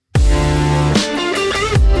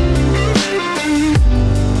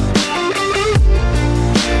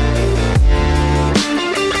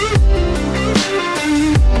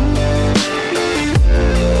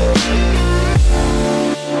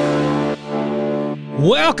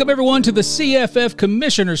Welcome, everyone, to the CFF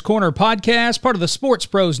Commissioner's Corner podcast, part of the Sports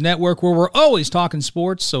Pros Network, where we're always talking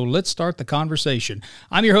sports, so let's start the conversation.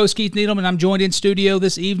 I'm your host, Keith Needleman. I'm joined in studio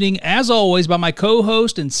this evening, as always, by my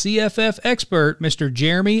co-host and CFF expert, Mr.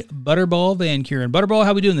 Jeremy Butterball Van Kuren. Butterball,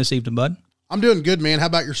 how we doing this evening, bud? I'm doing good, man. How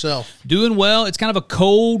about yourself? Doing well. It's kind of a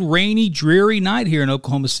cold, rainy, dreary night here in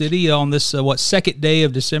Oklahoma City on this, second day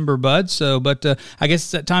of December, bud. But I guess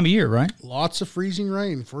it's that time of year, right? Lots of freezing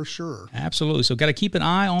rain, for sure. Absolutely. So got to keep an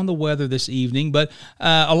eye on the weather this evening. But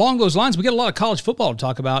along those lines, we got a lot of college football to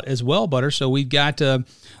talk about as well, Butter. So we've got,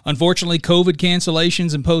 unfortunately, COVID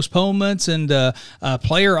cancellations and postponements and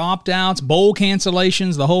player opt-outs, bowl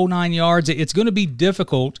cancellations, the whole 9 yards. It's going to be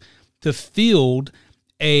difficult to field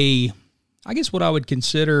I guess what I would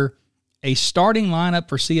consider a starting lineup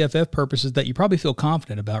for CFF purposes that you probably feel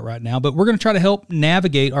confident about right now. But we're going to try to help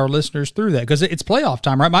navigate our listeners through that because it's playoff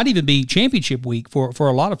time, right? Might even be championship week for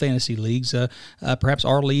a lot of fantasy leagues, perhaps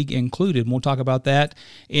our league included. And we'll talk about that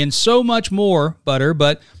and so much more, Butter.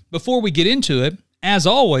 But before we get into it, as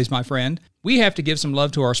always, my friend, we have to give some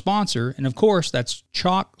love to our sponsor. And, of course, that's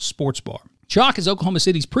Chalk Sports Bar. Chalk is Oklahoma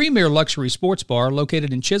City's premier luxury sports bar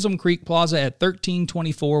located in Chisholm Creek Plaza at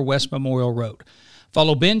 1324 West Memorial Road.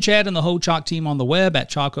 Follow Ben, Chad, and the whole Chalk team on the web at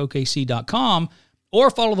chalkokc.com or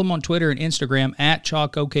follow them on Twitter and Instagram at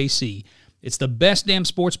chalkokc. It's the best damn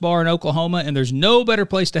sports bar in Oklahoma, and there's no better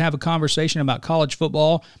place to have a conversation about college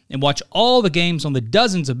football and watch all the games on the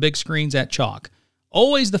dozens of big screens at Chalk.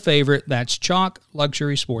 Always the favorite, that's Chalk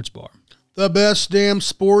Luxury Sports Bar. The best damn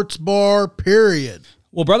sports bar, period.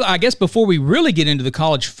 Well, brother, I guess before we really get into the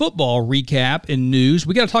college football recap and news,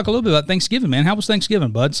 we got to talk a little bit about Thanksgiving, man. How was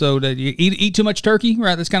Thanksgiving, bud? So did you eat too much turkey?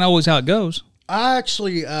 Right, that's kind of always how it goes. I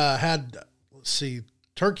actually had,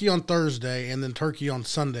 turkey on Thursday and then turkey on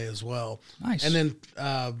Sunday as well. Nice. And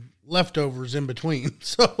then leftovers in between.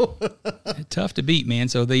 So tough to beat, man.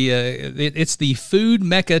 So it's the food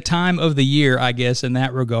mecca time of the year, I guess, in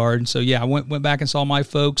that regard. So yeah, I went back and saw my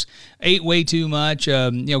folks. Ate way too much.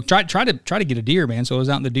 Try to get a deer, man. So I was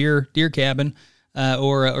out in the deer cabin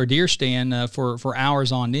or deer stand for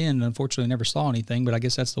hours on end. Unfortunately, never saw anything, but I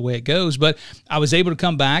guess that's the way it goes. But I was able to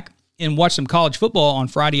come back and watch some college football on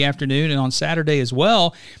Friday afternoon and on Saturday as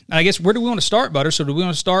well. And I guess where do we want to start, Butter? So do we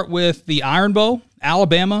want to start with the Iron Bowl,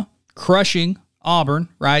 Alabama crushing Auburn,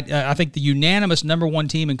 right? I think the unanimous number one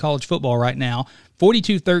team in college football right now,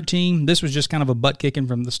 42-13. This was just kind of a butt kicking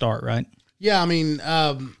from the start, right? Yeah, I mean,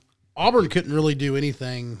 Auburn couldn't really do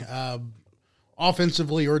anything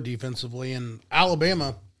offensively or defensively, and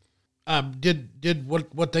Alabama did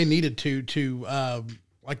what they needed to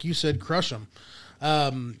like you said, crush them.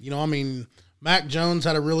 Mac Jones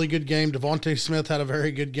had a really good game. Devontae Smith had a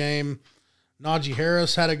very good game. Najee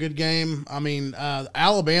Harris had a good game.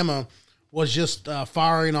 Alabama was just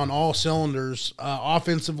firing on all cylinders,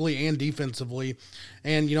 offensively and defensively.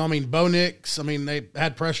 And, Bo Nix, they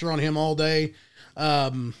had pressure on him all day.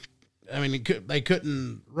 They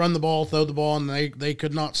couldn't run the ball, throw the ball, and they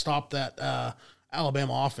could not stop that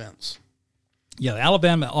Alabama offense. Yeah, the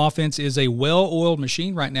Alabama offense is a well-oiled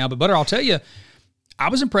machine right now. But, Butter, I'll tell you, I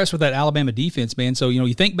was impressed with that Alabama defense, man. So,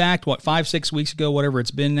 you think back to 5-6 weeks ago, whatever it's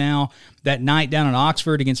been now, that night down in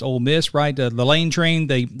Oxford against Ole Miss, right? The lane train,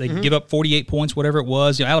 they give up 48 points, whatever it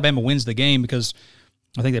was. Alabama wins the game because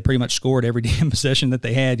I think they pretty much scored every damn possession that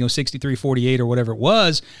they had, 63-48 or whatever it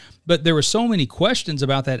was. But there were so many questions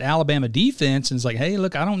about that Alabama defense. And it's like, hey,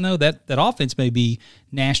 look, I don't know. That offense may be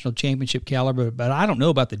national championship caliber, but I don't know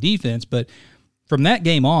about the defense. But from that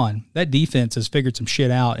game on, that defense has figured some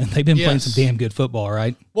shit out, and they've been playing some damn good football,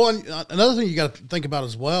 right? Well, and another thing you got to think about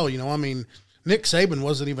as well, Nick Saban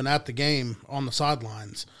wasn't even at the game on the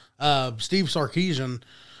sidelines. Steve Sarkisian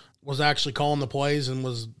was actually calling the plays and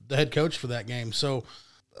was the head coach for that game. So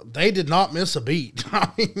they did not miss a beat.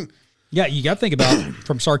 Yeah, you got to think about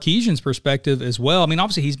from Sarkisian's perspective as well.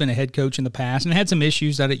 Obviously he's been a head coach in the past and had some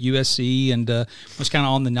issues out at USC and was kind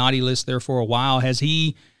of on the naughty list there for a while. Has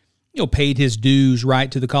he paid his dues right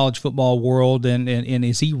to the college football world, and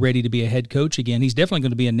is he ready to be a head coach again? He's definitely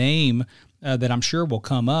going to be a name that I'm sure will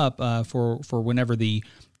come up for whenever the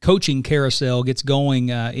coaching carousel gets going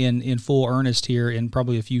in full earnest here in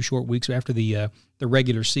probably a few short weeks after the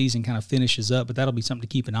regular season kind of finishes up. But that'll be something to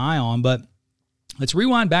keep an eye on. But let's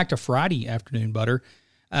rewind back to Friday afternoon, Butter.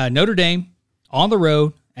 Notre Dame on the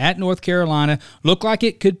road at North Carolina. Looked like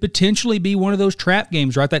it could potentially be one of those trap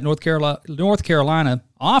games, right? That North Carolina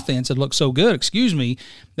offense had looked so good,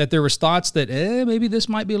 that there was thoughts that maybe this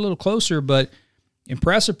might be a little closer, but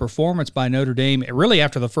impressive performance by Notre Dame. Really,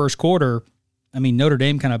 after the first quarter, Notre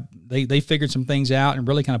Dame kind of, they figured some things out and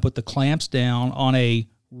really kind of put the clamps down on a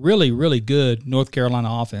really, really good North Carolina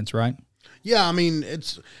offense, right? Yeah, I mean,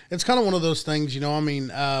 it's kind of one of those things, you know. I mean,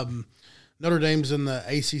 Notre Dame's in the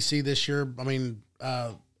ACC this year. I mean,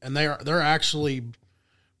 and they're actually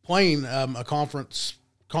playing a conference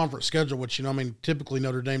schedule, which, you know, I mean, typically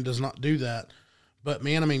Notre Dame does not do that. But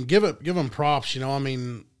man, I mean, give them props. You know, I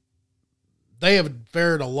mean, they have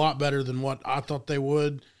fared a lot better than what I thought they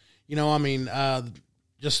would. You know, I mean,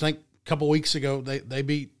 just think a couple weeks ago they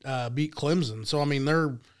beat Clemson. So I mean,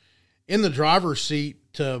 they're in the driver's seat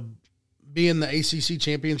to be in the ACC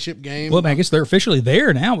championship game. Well, I guess they're officially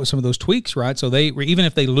there now with some of those tweaks, right? So they, even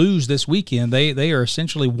if they lose this weekend, they are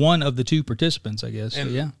essentially one of the two participants, I guess. And,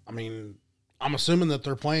 so, yeah. I mean, I'm assuming that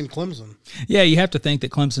they're playing Clemson. Yeah, you have to think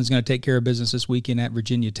that Clemson's going to take care of business this weekend at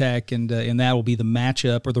Virginia Tech, and that will be the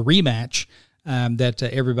matchup or the rematch that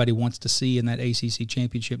everybody wants to see in that ACC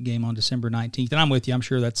championship game on December 19th. And I'm with you. I'm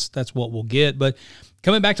sure that's what we'll get. But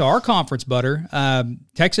coming back to our conference, Butter,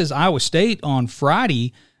 Texas, Iowa State on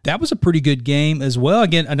Friday, that was a pretty good game as well.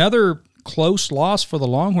 Again, another close loss for the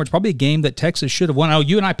Longhorns, probably a game that Texas should have won. Oh,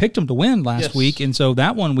 you and I picked them to win last week, and so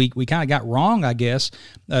that one we kind of got wrong, I guess,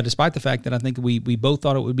 despite the fact that I think we both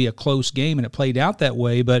thought it would be a close game, and it played out that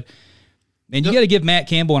way. But, man, you got to give Matt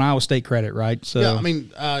Campbell and Iowa State credit, right? So yeah, I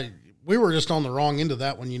mean, we were just on the wrong end of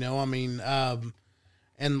that one, you know. I mean,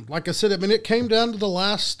 and like I said, I mean, it came down to the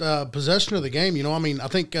last possession of the game. You know, I mean, I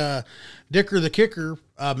think Dicker, the kicker,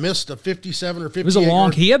 missed a 57 or 58. It was a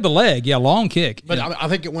long. He had the leg, long kick. But I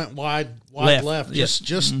think it went wide left,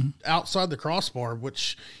 just outside the crossbar.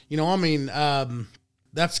 Which, you know, I mean,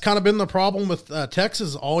 that's kind of been the problem with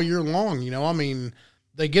Texas all year long. You know, I mean,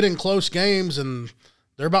 they get in close games and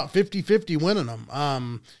they're about 50-50 winning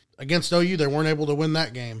them. Against OU, they weren't able to win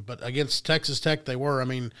that game, but against Texas Tech, they were. I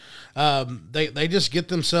mean, they just get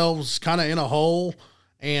themselves kind of in a hole,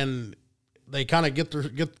 and they kind of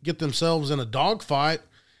get themselves in a dogfight.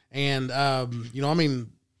 And you know, I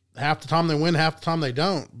mean, half the time they win, half the time they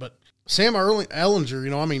don't. But Sam Ehlinger,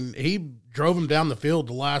 you know, I mean, he drove him down the field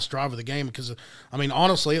the last drive of the game because, I mean,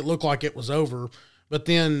 honestly, it looked like it was over. But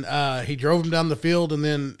then he drove him down the field, and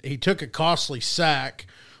then he took a costly sack,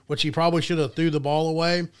 which he probably should have threw the ball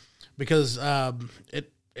away, because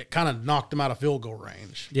it kind of knocked him out of field goal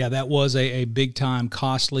range. Yeah, that was a big-time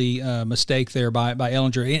costly mistake there by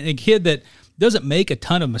Ehlinger. A kid that doesn't make a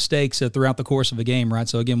ton of mistakes throughout the course of a game, right?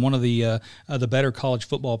 So, again, one of the better college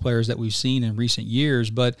football players that we've seen in recent years.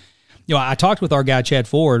 But, you know, I talked with our guy Chad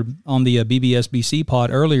Ford on the BBSBC pod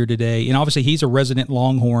earlier today, and obviously he's a resident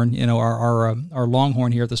Longhorn, you know, our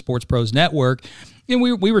Longhorn here at the Sports Pros Network. And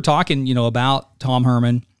we were talking, you know, about Tom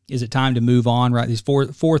Herman. Is it time to move on, right? His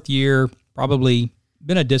fourth year, probably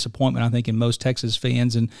been a disappointment, I think, in most Texas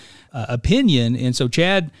fans' opinion. And so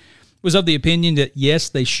Chad was of the opinion that, yes,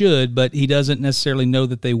 they should, but he doesn't necessarily know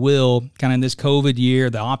that they will, kind of in this COVID year,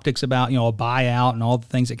 the optics about, you know, a buyout and all the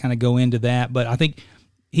things that kind of go into that. But I think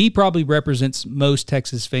he probably represents most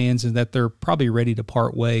Texas fans and that they're probably ready to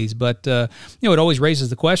part ways. But, you know, it always raises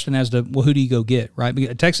the question as to, well, who do you go get, right?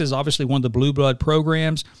 Because Texas is obviously one of the blue blood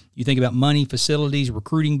programs. You think about money, facilities,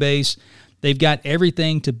 recruiting base. They've got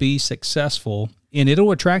everything to be successful, and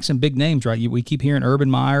it'll attract some big names, right? We keep hearing Urban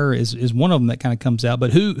Meyer is one of them that kind of comes out.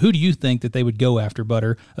 But who do you think that they would go after,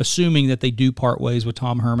 Butter, assuming that they do part ways with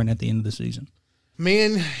Tom Herman at the end of the season?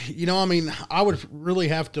 Man, you know, I mean, I would really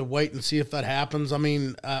have to wait and see if that happens. I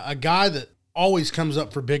mean, a guy that always comes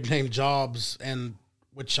up for big name jobs, and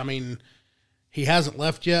which, I mean, he hasn't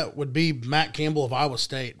left yet, would be Matt Campbell of Iowa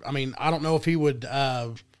State. I mean, I don't know if he would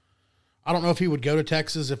go to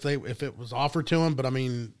Texas if it was offered to him, but I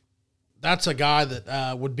mean, that's a guy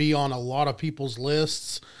that would be on a lot of people's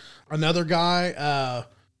lists. Another guy,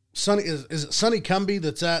 Sonny, is it Sonny Cumbie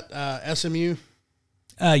that's at SMU?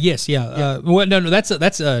 Yes, yeah. Well, no, that's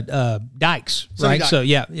Dykes, right? Dykes. So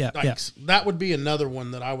yeah. Dykes. That would be another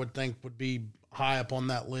one that I would think would be high up on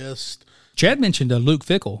that list. Chad mentioned Luke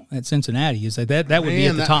Fickell at Cincinnati. Is that would be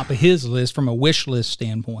at the top of his list from a wish list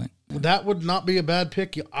standpoint? That would not be a bad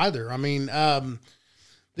pick either. I mean, then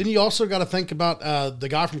you also got to think about the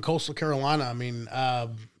guy from Coastal Carolina. I mean,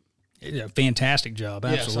 fantastic job,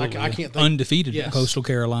 absolutely. Yes, I can't think, undefeated in Coastal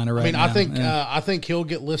Carolina right now. I think he'll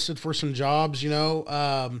get listed for some jobs. You know,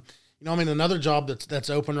 I mean, another job that's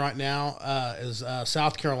open right now is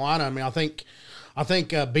South Carolina. I mean, I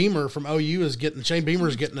think Beamer from OU is getting Shane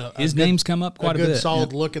Beamer's getting his name's come up quite a bit.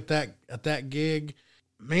 Solid look at that gig.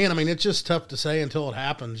 Man, I mean, it's just tough to say until it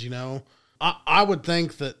happens. You know, I would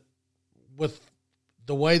think that with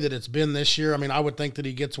the way that it's been this year, I mean, I would think that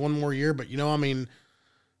he gets one more year. But you know, I mean,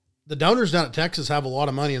 the donors down at Texas have a lot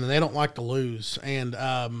of money and they don't like to lose. And,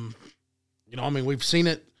 you know, I mean, we've seen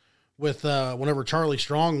it with whenever Charlie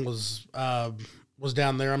Strong was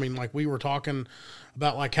down there. I mean, like we were talking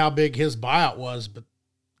about like how big his buyout was, but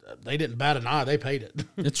they didn't bat an eye. They paid it.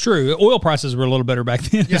 It's true. Oil prices were a little better back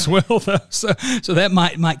then as well, though. So that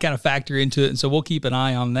might kind of factor into it. And so we'll keep an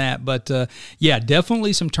eye on that. But yeah,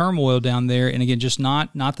 definitely some turmoil down there. And again, just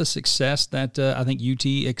not the success that I think UT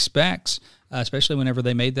expects, especially whenever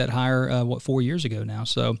they made that hire, 4 years ago now.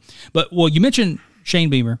 So, well, you mentioned Shane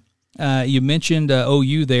Beamer. You mentioned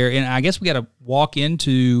OU there, and I guess we got to walk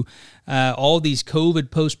into all these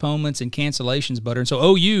COVID postponements and cancellations, Butter. And so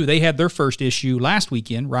OU, they had their first issue last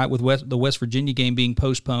weekend, right, with the West Virginia game being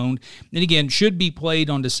postponed. And again, should be played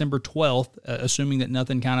on December 12th, assuming that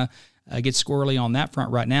nothing kind of gets squirrely on that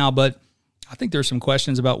front right now. But I think there's some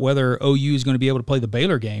questions about whether OU is going to be able to play the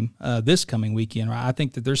Baylor game this coming weekend. Right? I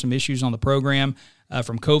think that there's some issues on the program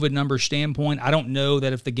from COVID numbers standpoint. I don't know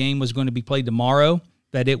that if the game was going to be played tomorrow,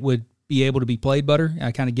 that it would be able to be played, Butter,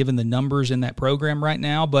 kind of given the numbers in that program right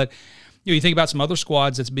now. But you think about some other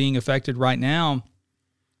squads that's being affected right now,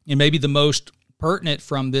 and maybe the most pertinent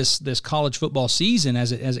from this college football season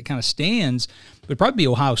as it kind of stands would probably be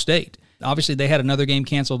Ohio State. Obviously, they had another game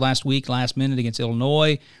canceled last minute against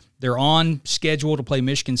Illinois. They're on schedule to play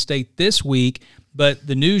Michigan State this week, but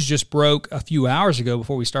the news just broke a few hours ago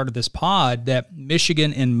before we started this pod that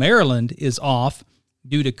Michigan and Maryland is off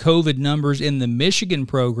due to COVID numbers in the Michigan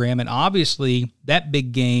program. And obviously that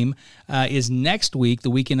big game is next week, the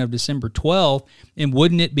weekend of December 12th. And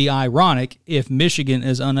wouldn't it be ironic if Michigan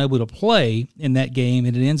is unable to play in that game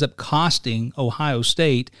and it ends up costing Ohio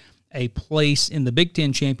State a place in the Big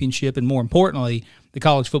Ten championship and, more importantly, the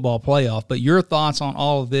college football playoff? But your thoughts on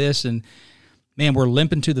all of this, and man, we're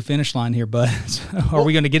limping to the finish line here, bud. Are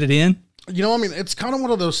we going to get it in? You know, I mean, it's kind of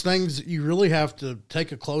one of those things that you really have to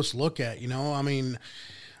take a close look at. You know, I mean,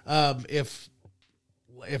 if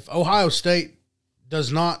Ohio State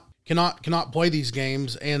cannot play these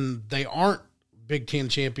games and they aren't Big Ten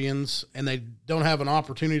champions and they don't have an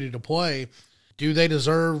opportunity to play, do they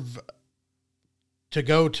deserve to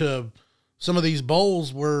go to some of these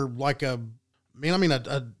bowls where like a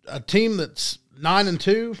team that's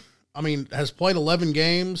 9-2, I mean, has played 11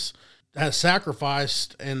 games, has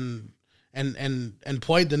sacrificed and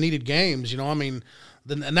played the needed games, you know, I mean,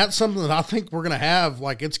 and that's something that I think we're going to have,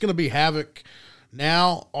 like, it's going to be havoc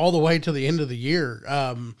now all the way to the end of the year.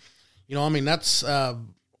 You know, I mean, that's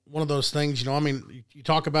one of those things, you know, I mean, you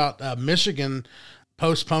talk about Michigan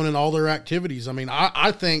postponing all their activities. I mean,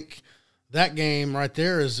 I think that game right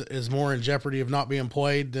there is more in jeopardy of not being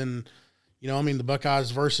played than, you know, I mean, the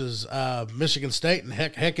Buckeyes versus Michigan State, and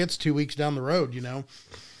heck, it's 2 weeks down the road, you know.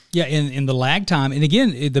 Yeah, in the lag time. And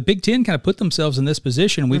again, the Big Ten kind of put themselves in this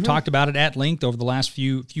position. We've talked about it at length over the last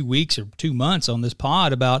few weeks or 2 months on this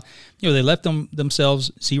pod about, you know, they left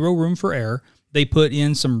themselves zero room for error. They put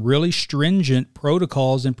in some really stringent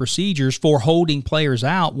protocols and procedures for holding players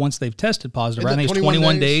out once they've tested positive. Right? I think it's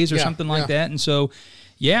 21 days or something like that. And so,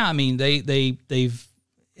 yeah, I mean, they've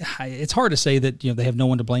it's hard to say that, you know, they have no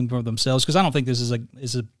one to blame for themselves, because I don't think this is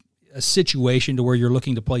a situation to where you're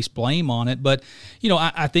looking to place blame on it. But, you know,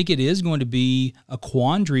 I think it is going to be a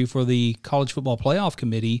quandary for the College Football Playoff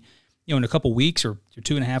Committee, you know, in a couple weeks or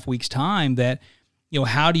 2.5 weeks time, that, you know,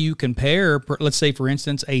 how do you compare, let's say, for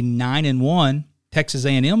instance, a 9-1 Texas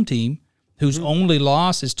A&M team whose only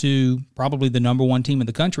loss is to probably the number one team in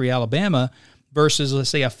the country, Alabama, versus, let's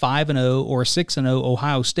say, a 5-0 or a 6-0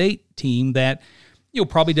 Ohio State team that, you know,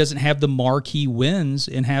 probably doesn't have the marquee wins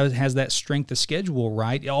and has that strength of schedule,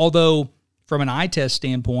 right? Although from an eye test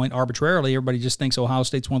standpoint, arbitrarily, everybody just thinks Ohio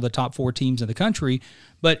State's one of the top 4 teams in the country.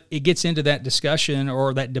 But it gets into that discussion,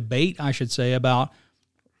 or that debate, I should say, about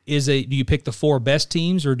do you pick the 4 best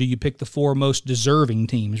teams or do you pick the 4 most deserving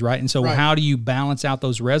teams, right? And so how do you balance out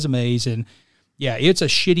those resumes? And yeah, it's a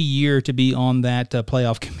shitty year to be on that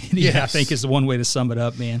playoff committee. Yes. I think is the one way to sum it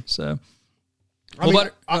up, man. So.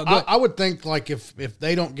 I would think, like, if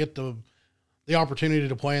they don't get the opportunity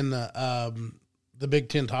to play in the Big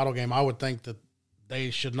Ten title game, I would think that they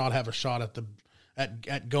should not have a shot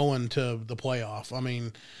at going to the playoff. I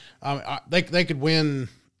mean, they could win,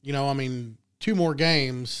 you know, I mean, 2 more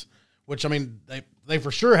games, which, I mean, they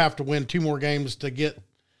for sure have to win 2 more games to get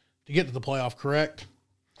to the playoff, correct?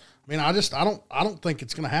 I mean, I don't think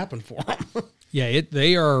it's going to happen for them. Yeah,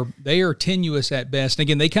 they are tenuous at best. And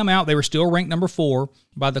again, they come out, they were still ranked number 4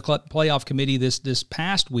 by the playoff committee this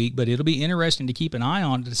past week, but it'll be interesting to keep an eye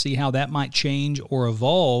on to see how that might change or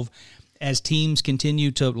evolve as teams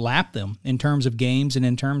continue to lap them in terms of games and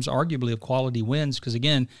in terms, arguably, of quality wins. Because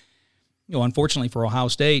again, you know, unfortunately for Ohio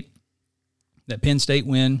State, that Penn State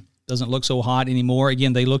win doesn't look so hot anymore.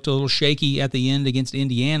 Again, they looked a little shaky at the end against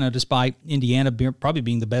Indiana, despite Indiana probably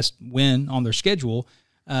being the best win on their schedule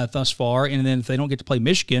thus far. And then if they don't get to play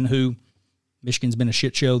Michigan, who Michigan's been a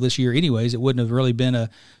shit show this year anyways. It wouldn't have really been a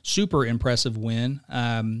super impressive win,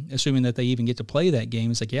 assuming that they even get to play that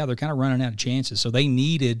game. It's like, yeah, they're kind of running out of chances. So they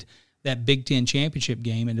needed that Big Ten championship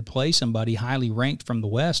game and to play somebody highly ranked from the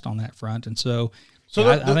West on that front. And so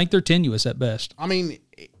I think they're tenuous at best. I mean,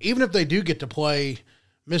 even if they do get to play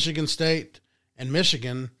Michigan State and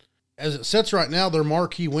Michigan, as it sits right now, their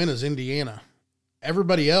marquee win is Indiana.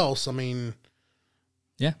 Everybody else, I mean...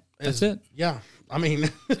 Yeah, that's it. Yeah, I mean...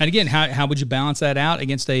 And again, how would you balance that out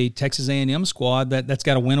against a Texas A&M squad that's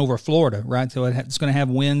got a win over Florida, right? So it's going to have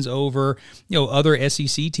wins over, other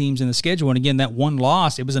SEC teams in the schedule. And again, that one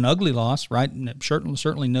loss, it was an ugly loss, right? And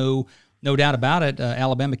certainly no doubt about it.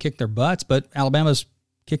 Alabama kicked their butts, but Alabama's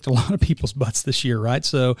kicked a lot of people's butts this year, right?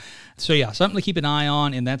 So yeah, something to keep an eye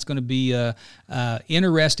on, and that's going to be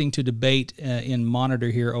interesting to debate and monitor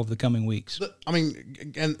here over the coming weeks. I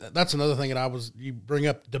mean, and that's another thing that you bring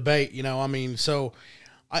up debate, I mean, so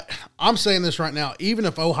I'm saying this right now, even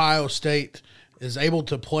if Ohio State is able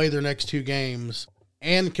to play their next two games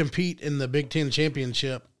and compete in the Big Ten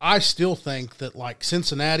championship, I still think that like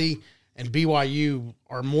Cincinnati and BYU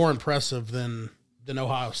are more impressive than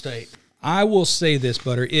Ohio State. I will say this,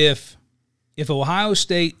 Butter. If Ohio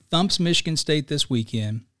State thumps Michigan State this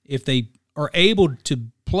weekend, if they are able to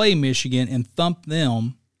play Michigan and thump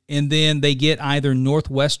them, and then they get either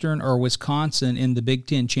Northwestern or Wisconsin in the Big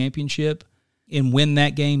Ten championship and win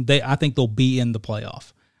that game, I think they'll be in the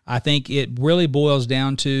playoff. I think it really boils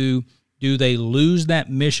down to, do they lose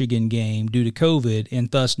that Michigan game due to COVID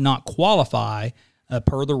and thus not qualify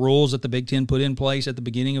per the rules that the Big Ten put in place at the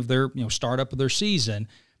beginning of their startup of their season,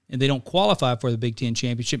 and they don't qualify for the Big Ten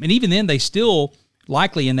championship. And even then, they still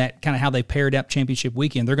likely, in that kind of how they paired up championship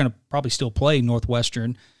weekend, they're going to probably still play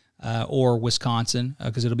Northwestern or Wisconsin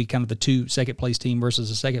because it'll be kind of the two second-place team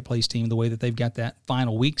versus a second-place team, the way that they've got that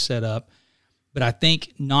final week set up. But I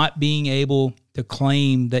think not being able to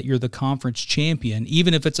claim that you're the conference champion,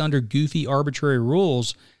 even if it's under goofy, arbitrary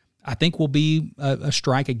rules, I think will be a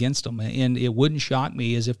strike against them. And it wouldn't shock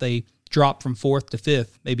me as if they drop from 4th to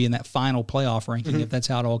 5th, maybe in that final playoff ranking, if that's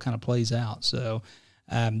how it all kind of plays out. So,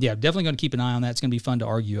 yeah, definitely going to keep an eye on that. It's going to be fun to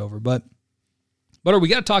argue over. But we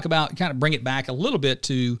got to talk about, kind of bring it back a little bit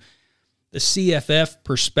to the CFF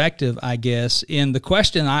perspective, I guess. And the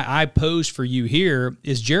question I posed for you here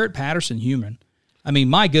is, Jarrett Patterson human? I mean,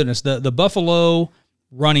 my goodness, the Buffalo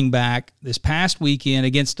running back this past weekend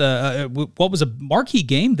against what was a marquee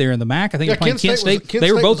game there in the MAC. I think playing Kent State.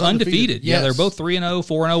 They were both undefeated. Yes. Yeah, they were both 3-0,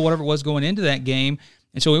 4-0, whatever it was going into that game.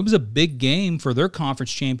 And so it was a big game for their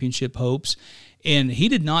conference championship hopes. And he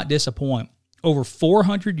did not disappoint. Over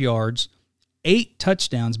 400 yards, 8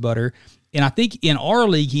 touchdowns, Butter. And I think in our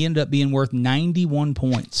league, he ended up being worth 91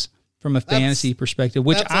 points from a fantasy perspective,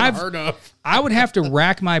 which I would have to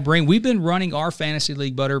rack my brain. We've been running our fantasy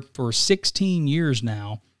league, Butter, for 16 years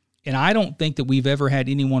now, and I don't think that we've ever had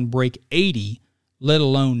anyone break 80, let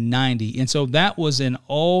alone 90. And so that was an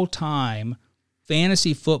all-time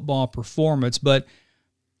fantasy football performance. But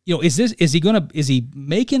is he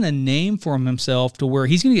making a name for himself to where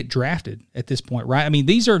he's going to get drafted at this point, right? I mean,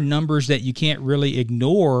 these are numbers that you can't really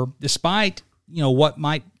ignore, despite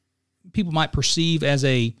what people might perceive as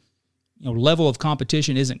a level of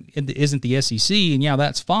competition isn't the SEC, and yeah,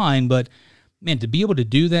 that's fine. But man, to be able to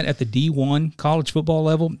do that at the D1 college football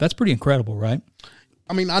level, that's pretty incredible, right?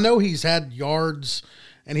 I mean, I know he's had yards,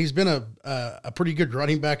 and he's been a pretty good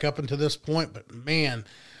running back up until this point. But man,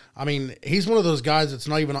 I mean, he's one of those guys that's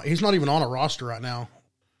he's not even on a roster right now.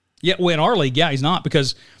 Yeah, well, in our league, yeah, he's not,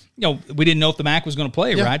 because we didn't know if the MAC was going to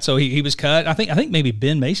play, right? So he was cut. I think maybe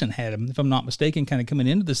Ben Mason had him, if I'm not mistaken, kind of coming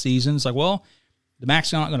into the season. It's like, well, the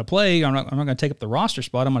MAC's not going to play. I'm not going to take up the roster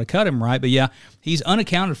spot. I'm going to cut him, right? But yeah, he's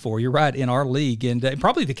unaccounted for. You're right, in our league, and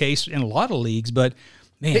probably the case in a lot of leagues. But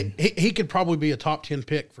man, he could probably be a top 10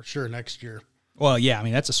 pick for sure next year. Well, yeah, I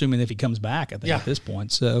mean, that's assuming if he comes back, I think, at this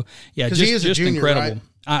point. So yeah, he is just a junior, incredible. Right?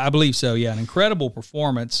 I believe so. Yeah, an incredible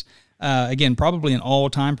performance. Again, probably an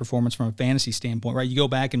all-time performance from a fantasy standpoint, right? You go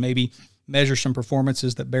back and maybe measure some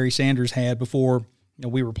performances that Barry Sanders had before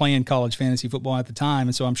we were playing college fantasy football at the time,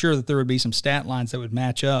 and so I'm sure that there would be some stat lines that would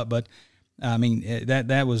match up. But I mean,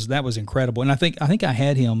 that was incredible, and I think I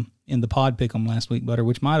had him in the pod pick'em last week, Butter,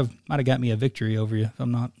 which might have got me a victory over you, if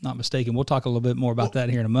I'm not mistaken. We'll talk a little bit more about that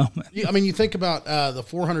here in a moment. I mean, you think about the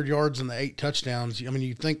 400 yards and the 8 touchdowns. I mean,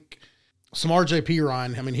 you think Samar J.P.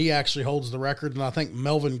 Ryan. I mean, he actually holds the record, and I think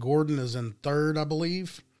Melvin Gordon is in third, I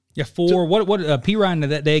believe. Yeah, what P. Ryan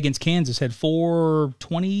that day against Kansas had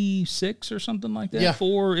 426 or something like that. Yeah.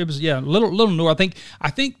 It was a little north. I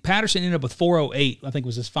think Patterson ended up with 408. I think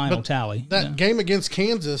was his final tally. That game against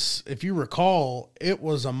Kansas, if you recall, it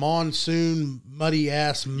was a monsoon muddy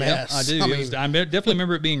ass mess. Yep, I do. I definitely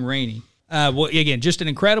remember it being rainy. Well, again, just an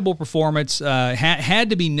incredible performance. Had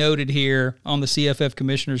to be noted here on the CFF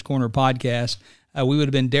Commissioner's Corner podcast. We would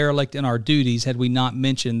have been derelict in our duties had we not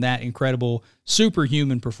mentioned that incredible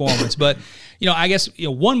superhuman performance. But, I guess,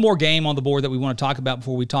 one more game on the board that we want to talk about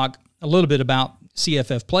before we talk a little bit about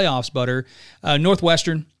CFF playoffs, Butter.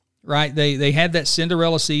 Northwestern, right? They had that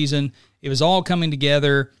Cinderella season. It was all coming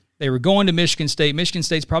together. They were going to Michigan State. Michigan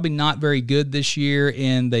State's probably not very good this year,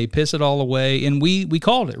 and they piss it all away. And we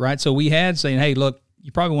called it, right? So we had saying, hey, look,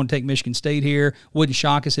 you probably want to take Michigan State here. Wouldn't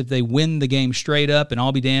shock us if they win the game straight up, and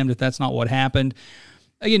I'll be damned if that's not what happened.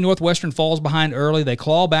 Again, Northwestern falls behind early. They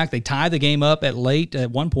claw back. They tie the game up at late at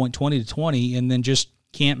one point, 20-20, and then just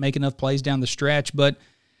can't make enough plays down the stretch. But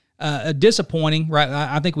disappointing, right?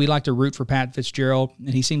 I think we like to root for Pat Fitzgerald,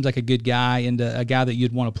 and he seems like a good guy and a guy that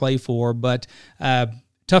you'd want to play for. But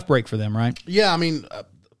tough break for them, right? Yeah, I mean,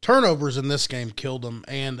 turnovers in this game killed them.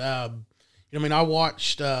 And, I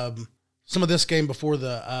watched some of this game before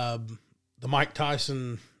the Mike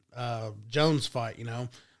Tyson Jones fight,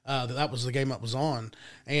 that was the game that was on.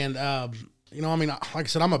 And, like I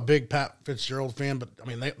said, I'm a big Pat Fitzgerald fan, but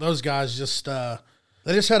those guys just,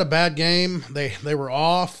 they just had a bad game. They were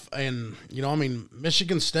off, and,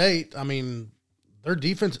 Michigan State, their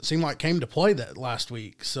defense, it seemed like, came to play that last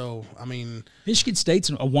week. So, Michigan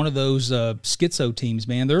State's one of those schizo teams,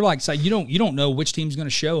 man. They're like, you don't know which team's going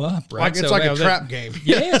to show up, right? Like it's like a trap game.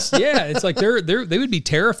 Yes, yeah. It's like they would be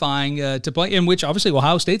terrifying to play, in which obviously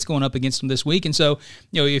Ohio State's going up against them this week. And so,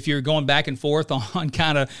 if you're going back and forth on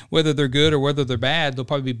kind of whether they're good or whether they're bad, they'll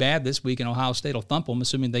probably be bad this week, and Ohio State will thump them,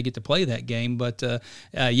 assuming they get to play that game. But,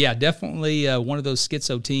 definitely one of those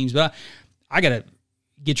schizo teams. But I got to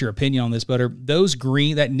get your opinion on this, Butter.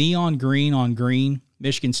 That neon green on green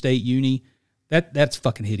Michigan State uni, that's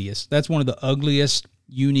fucking hideous. That's one of the ugliest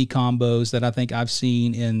uni combos that I think I've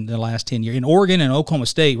seen in the last 10 years. In Oregon and Oklahoma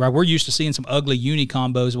State, right, we're used to seeing some ugly uni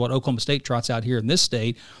combos of what Oklahoma State trots out here in this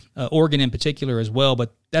state, Oregon in particular as well,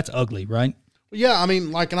 but that's ugly, right? Yeah,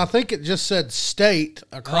 and I think it just said state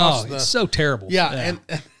across it's so terrible. Yeah,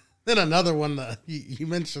 and then another one, you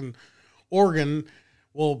mentioned Oregon.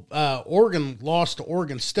 Well, Oregon lost to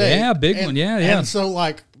Oregon State. Yeah, big one. Yeah. And so,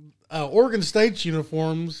 Oregon State's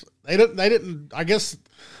uniforms, they didn't. I guess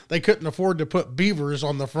they couldn't afford to put beavers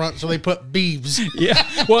on the front, so they put beeves.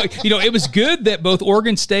 Yeah. Well, it was good that both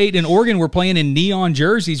Oregon State and Oregon were playing in neon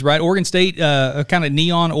jerseys, right? Oregon State kind of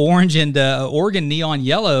neon orange and Oregon neon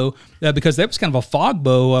yellow because that was kind of a fog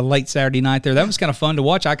bow late Saturday night there. That was kind of fun to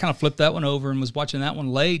watch. I kind of flipped that one over and was watching that one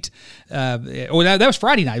late. That was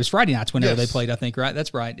Friday night. It was Friday nights whenever they played, I think, right?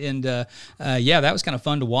 That's right. And, that was kind of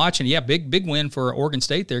fun to watch. And, big win for Oregon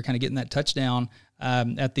State there, kind of getting that touchdown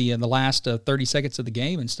at the last 30 seconds of the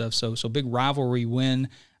game and stuff. So big rivalry win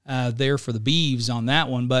there for the Beavs on that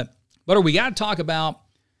one. But we got to talk about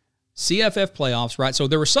CFF playoffs, right? So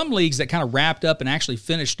there were some leagues that kind of wrapped up and actually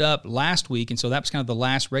finished up last week, and so that was kind of the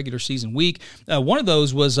last regular season week. One of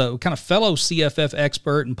those was a kind of fellow CFF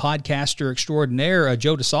expert and podcaster extraordinaire,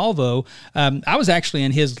 Joe DeSalvo. I was actually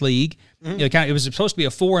in his league. Mm-hmm. It was supposed to be a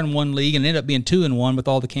 4-1 league and it ended up being 2-1 with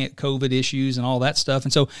all the COVID issues and all that stuff.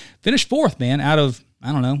 And so finished fourth, man, out of,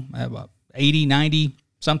 I don't know, about 80, 90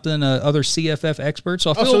 something other CFF experts.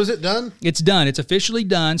 So so is it done? It's done. It's officially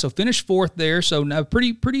done. So finished fourth there. So now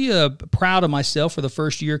pretty proud of myself for the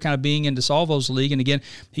first year kind of being in DeSalvo's league. And again,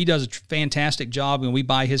 he does a fantastic job. And we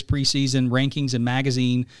buy his preseason rankings and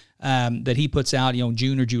magazine that he puts out,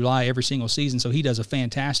 June or July every single season. So he does a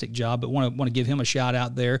fantastic job. But want to give him a shout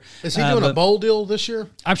out there. Is he doing a bowl deal this year?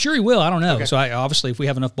 I'm sure he will. I don't know. Okay. So obviously, if we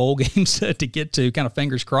have enough bowl games to get to, kind of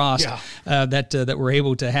fingers crossed that we're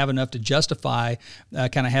able to have enough to justify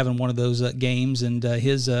kind of having one of those games and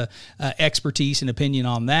his expertise and opinion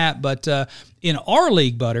on that. But in our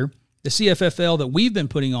league, Butter, the CFFL that we've been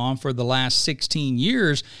putting on for the last 16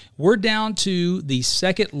 years, we're down to the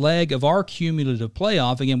second leg of our cumulative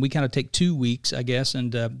playoff. Again, we kind of take 2 weeks, I guess,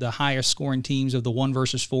 and the highest scoring teams of the 1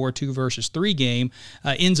 versus 4, 2 versus 3 game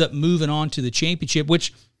ends up moving on to the championship,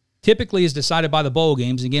 which typically is decided by the bowl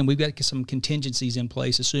games. Again, we've got some contingencies in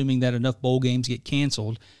place, assuming that enough bowl games get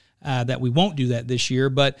canceled, that we won't do that this year.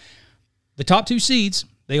 But the top 2 seeds,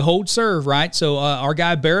 they hold serve, right? So our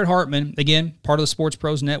guy Barrett Hartman, again, part of the Sports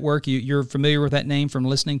Pros Network. You're familiar with that name from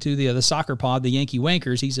listening to the Soccer Pod, the Yankee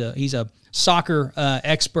Wankers. He's a soccer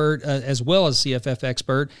expert as well as CFF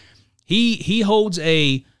expert. He holds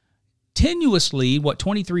a tenuous lead,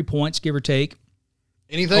 23 points, give or take.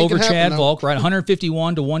 Anything over can happen, Chad though. Volk, right?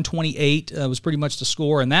 151 to 128 was pretty much the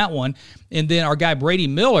score in that one. And then our guy Brady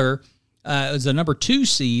Miller is the number 2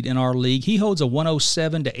 seed in our league. He holds a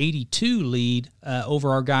 107 to 82 lead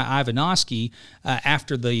over our guy Ivanoski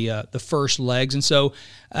after the first legs. And so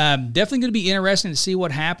definitely going to be interesting to see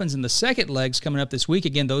what happens in the second legs coming up this week.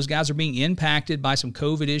 Again, those guys are being impacted by some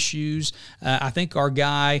COVID issues. I think our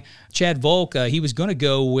guy Chad Volk, he was going to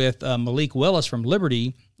go with Malik Willis from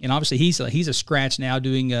Liberty. And obviously he's a scratch now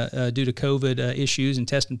due to COVID issues and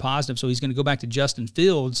testing positive, so he's going to go back to Justin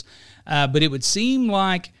Fields. But it would seem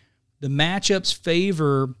like the matchups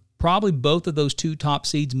favor probably both of those 2 top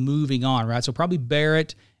seeds moving on, right? So probably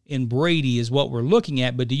Barrett and Brady is what we're looking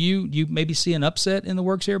at. But do you maybe see an upset in the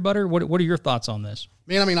works here, Butter? What are your thoughts on this?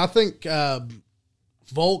 Man, I mean, I think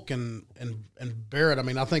Volk and Barrett, I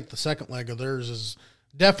mean, I think the second leg of theirs is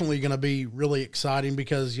definitely going to be really exciting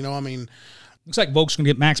because, you know, I mean, looks like Volk's going to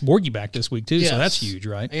get Max Borghi back this week too, yes. So that's huge,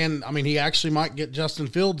 right? And I mean, he actually might get Justin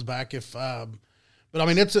Fields back if. But I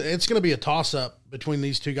mean, it's going to be a toss up between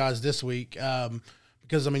these 2 guys this week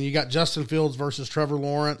because I mean, you got Justin Fields versus Trevor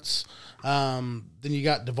Lawrence, then you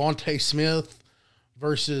got Devontae Smith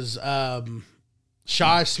versus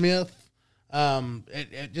Shi Smith.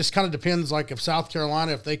 It just kind of depends, like if South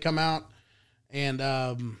Carolina, if they come out and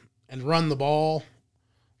run the ball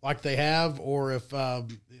like they have, or if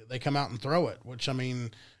they come out and throw it, which, I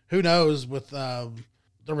mean, who knows they're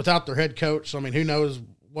without their head coach. So, I mean, who knows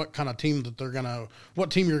what kind of team that what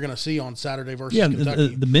team you're going to see on Saturday versus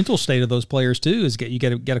Kentucky. The mental state of those players too is you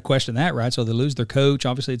got to question that, right? So they lose their coach.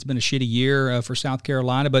 Obviously, it's been a shitty year for South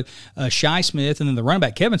Carolina, but Shi Smith and then the running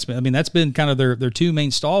back Kevin Smith. I mean, that's been kind of their 2 main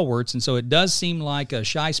stalwarts, and so it does seem like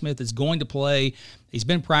Shi Smith is going to play. He's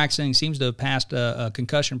been practicing, seems to have passed a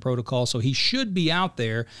concussion protocol, so he should be out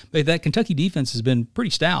there. But that Kentucky defense has been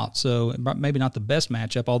pretty stout, so maybe not the best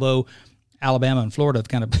matchup, although Alabama and Florida have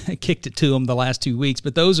kind of kicked it to them the last 2 weeks.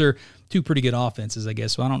 But those are 2 pretty good offenses, I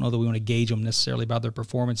guess, so I don't know that we want to gauge them necessarily about their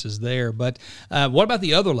performances there. But what about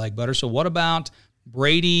the other leg, Butter? So what about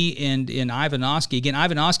Brady and Ivanoski? Again,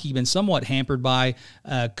 Ivanoski has been somewhat hampered by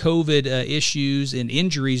COVID issues and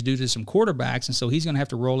injuries due to some quarterbacks, and so he's going to have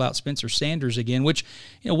to roll out Spencer Sanders again, which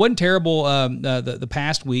wasn't terrible the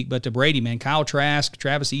past week. But to Brady, man, Kyle Trask,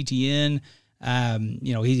 Travis Etienne,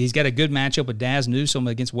 he's got a good matchup with Daz Newsome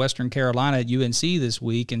against Western Carolina at UNC this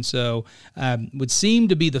week, and so would seem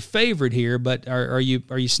to be the favorite here. But are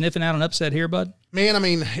you sniffing out an upset here, bud? Man, I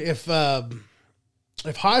mean, if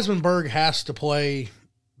Heisenberg has to play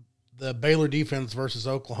the Baylor defense versus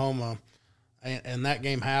Oklahoma, and that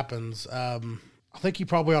game happens, I think he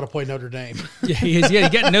probably ought to play Notre Dame. Yeah, he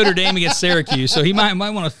got Notre Dame against Syracuse, so he might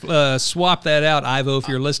want to swap that out, Ivo. If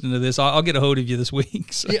you're listening to this, I'll get a hold of you this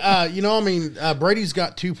week. So. Yeah, Brady's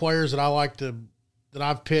got 2 players that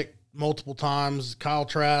I've picked multiple times: Kyle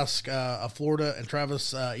Trask of Florida and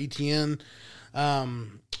Travis Etienne. I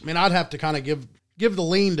mean, I'd have to kind of give the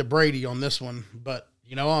lean to Brady on this one, but.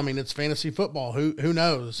 It's fantasy football. Who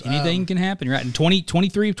knows? Anything can happen, right? And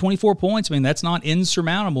 23 of 24 points, I mean, that's not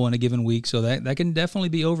insurmountable in a given week, so that can definitely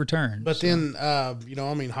be overturned. But then,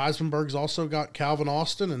 Heisenberg's also got Calvin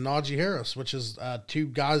Austin and Najee Harris, which is 2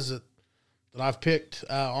 guys that I've picked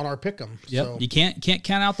on our pick'em. Yep. So. You can't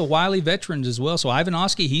count out the wily veterans as well. So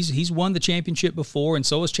Ivanoski, he's won the championship before, and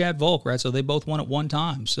so has Chad Volk, right? So they both won at one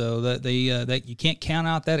time. So that you can't count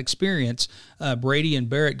out that experience. Brady and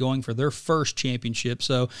Barrett going for their first championship.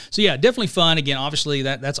 So yeah, definitely fun. Again, obviously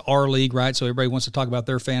that's our league, right? So everybody wants to talk about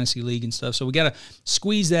their fantasy league and stuff. So we got to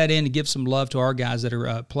squeeze that in to give some love to our guys that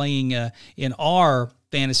are playing in our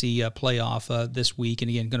fantasy playoff this week. And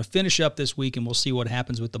again, going to finish up this week, and we'll see what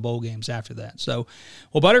happens with the bowl games after that. So,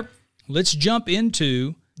 well, Butter, let's jump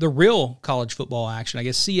into the real college football action, I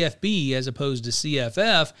guess CFB as opposed to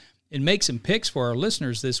CFF, and make some picks for our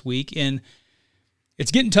listeners this week. And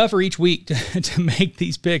it's getting tougher each week to make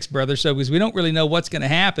these picks, brother. So because we don't really know what's going to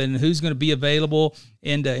happen, who's going to be available,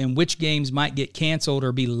 and which games might get canceled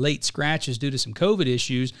or be late scratches due to some COVID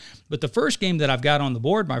issues. But the first game that I've got on the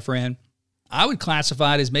board, my friend, I would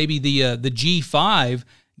classify it as maybe the G5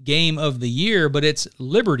 game of the year, but it's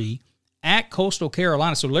Liberty at Coastal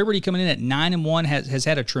Carolina. So Liberty coming in at 9-1 has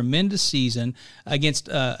had a tremendous season against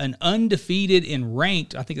an undefeated and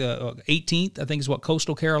ranked, I think 18th, I think is what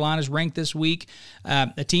Coastal Carolina's ranked this week.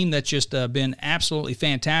 A team that's just been absolutely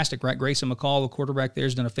fantastic, right? Grayson McCall, the quarterback there,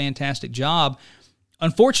 has done a fantastic job.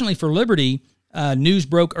 Unfortunately for Liberty, News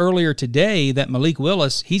broke earlier today that Malik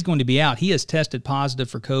Willis, he's going to be out. He has tested positive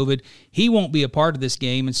for COVID. He won't be a part of this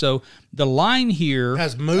game. And so the line here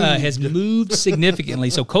has moved significantly.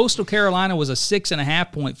 So Coastal Carolina was a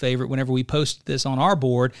 6.5-point favorite whenever we posted this on our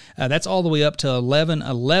board. That's all the way up to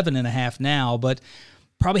 11.5 now, but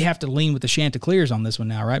probably have to lean with the Chanticleers on this one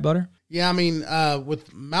now, right, Butter? Yeah, I mean,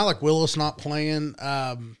 with Malik Willis not playing,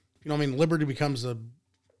 Liberty becomes a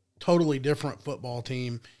totally different football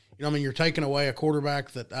team. You're taking away a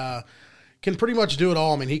quarterback that can pretty much do it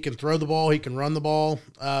all. I mean, he can throw the ball, he can run the ball,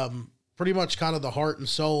 pretty much kind of the heart and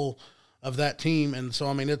soul of that team. And so,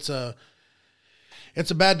 I mean, it's a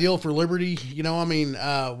bad deal for Liberty,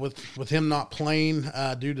 with him not playing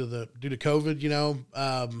due to COVID.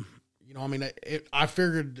 I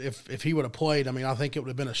figured if he would have played, I think it would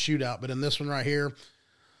have been a shootout. But in this one right here,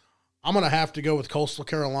 I'm going to have to go with Coastal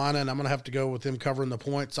Carolina, and I'm going to have to go with them covering the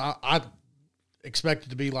points. I expect it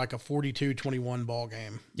to be like a 42-21 ball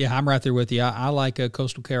game. Yeah, I'm right there with you. I like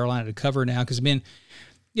Coastal Carolina to cover now because,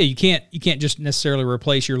 you can't just necessarily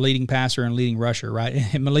replace your leading passer and leading rusher, right?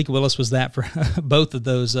 And Malik Willis was that for both of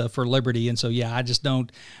those for Liberty. And so, yeah, I just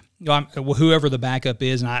don't whoever the backup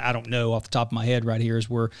is, and I don't know off the top of my head right here as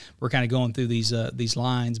we're kind of going through these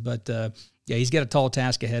lines. But, yeah, he's got a tall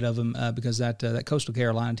task ahead of him because that Coastal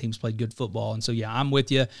Carolina team's played good football. And so, yeah, I'm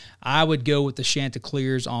with you. I would go with the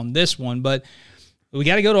Chanticleers on this one. But we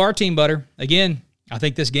got to go to our team, Butter. Again, I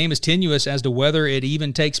think this game is tenuous as to whether it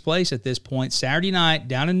even takes place at this point. Saturday night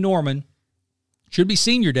down in Norman. Should be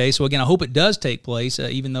senior day, so again, I hope it does take place,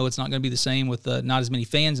 even though it's not going to be the same with not as many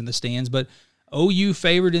fans in the stands. But OU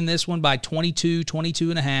favored in this one by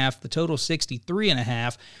 22.5. The total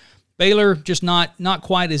 63.5. Baylor just not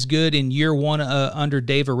quite as good in year one under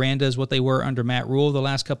Dave Aranda as what they were under Matt Rule the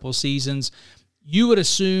last couple of seasons. You would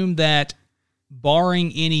assume that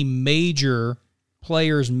barring any major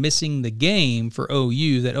players missing the game for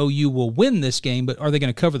OU, that OU will win this game, but are they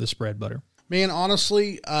going to cover the spread, Butter? Man,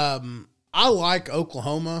 honestly, I like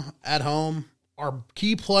Oklahoma at home. Our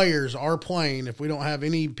key players are playing. If we don't have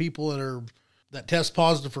any people that test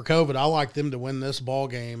positive for COVID, I like them to win this ball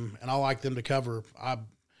game, and I like them to cover.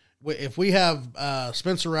 If we have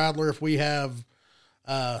Spencer Rattler, if we have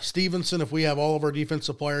Stevenson, if we have all of our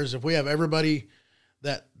defensive players, if we have everybody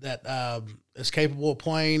that is capable of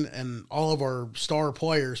playing and all of our star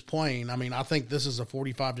players playing, I think this is a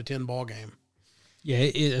 45-10 ball game. Yeah,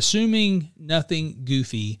 assuming nothing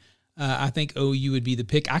goofy, I think OU would be the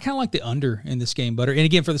pick. I kind of like the under in this game, Butter. And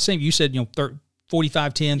again, for the same, you said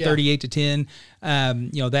 45-10, yeah.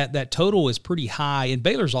 38-10. That total is pretty high. And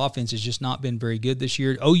Baylor's offense has just not been very good this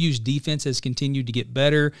year. OU's defense has continued to get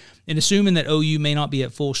better. And assuming that OU may not be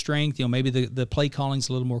at full strength, maybe the play calling's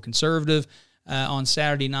a little more conservative. On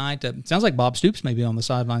Saturday night. Sounds like Bob Stoops may be on the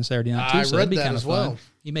sideline Saturday night, too. I so read that'd be that kind as of fun. well.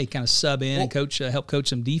 He may kind of sub in and help coach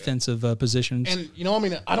some defensive positions. And,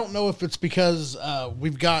 I don't know if it's because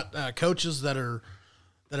we've got coaches that are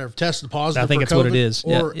tested positive I think for it's COVID, what it is.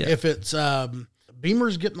 Or yeah. if it's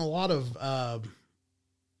Beamer's getting a lot of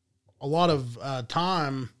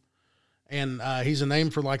time, and he's a name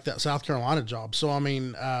for like that South Carolina job. So,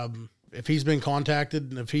 if he's been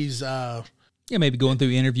contacted and if he's maybe going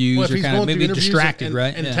through interviews or kind of maybe distracted,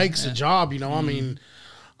 right? And takes a job,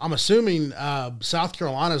 I'm assuming South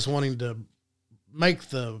Carolina's wanting to make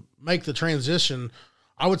the transition.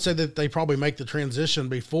 I would say that they probably make the transition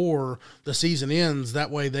before the season ends. That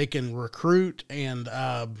way they can recruit. And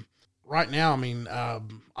right now,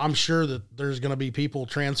 I'm sure that there's going to be people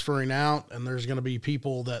transferring out, and there's going to be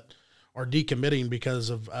people that are decommitting because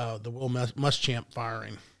of the Will Muschamp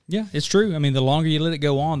firing. Yeah, it's true. The longer you let it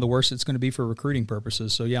go on, the worse it's going to be for recruiting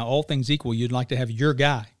purposes. So, yeah, all things equal, you'd like to have your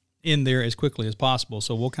guy in there as quickly as possible.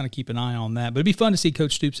 So we'll kind of keep an eye on that. But it'd be fun to see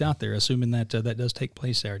Coach Stoops out there, assuming that that does take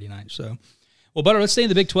place Saturday night. So, well, Butter, let's stay in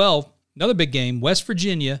the Big 12. Another big game, West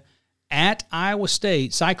Virginia at Iowa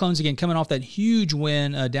State. Cyclones, again, coming off that huge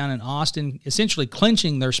win down in Austin, essentially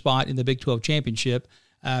clinching their spot in the Big 12 championship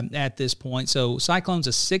at this point. So Cyclones a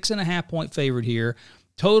 6.5-point favorite here.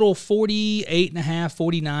 Total 48.5,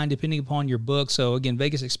 49, depending upon your book. So, again,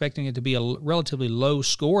 Vegas expecting it to be a relatively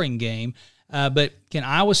low-scoring game. But can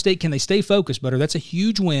Iowa State, can they stay focused, Butter? That's a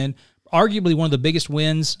huge win, arguably one of the biggest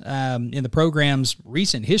wins in the program's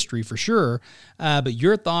recent history for sure. But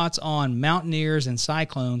your thoughts on Mountaineers and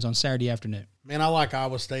Cyclones on Saturday afternoon? Man, I like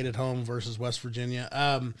Iowa State at home versus West Virginia.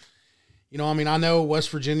 I know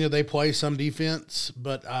West Virginia, they play some defense,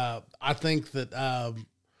 but I think that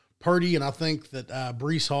Purdy and I think that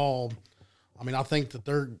Breece Hall, I think that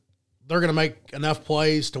they're going to make enough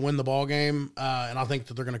plays to win the ball game, and I think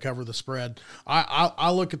that they're going to cover the spread.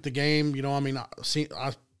 I look at the game,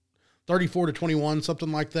 34-21,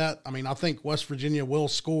 something like that. I mean, I think West Virginia will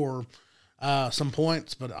score some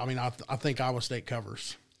points, but I mean, I think Iowa State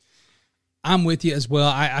covers. I'm with you as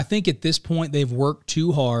well. I think at this point they've worked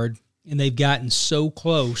too hard and they've gotten so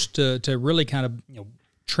close to really kind of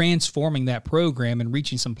transforming that program and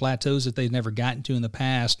reaching some plateaus that they've never gotten to in the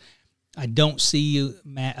past. I don't see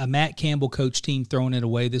a Matt Campbell coach team throwing it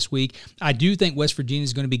away this week. I do think West Virginia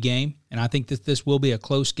is going to be game, and I think that this will be a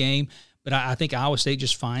close game. But I think Iowa State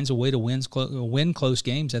just finds a way to win close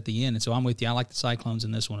games at the end. And so I'm with you. I like the Cyclones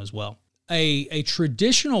in this one as well. A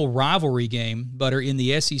traditional rivalry game, Butter, in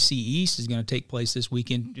the SEC East is going to take place this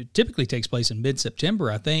weekend. It typically takes place in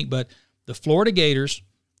mid-September, I think. But the Florida Gators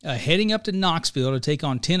heading up to Knoxville to take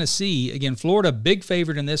on Tennessee. Again, Florida, big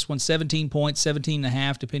favorite in this one, 17 points,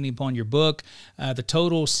 17.5, depending upon your book. The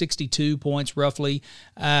total, 62 points roughly.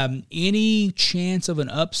 Any chance of an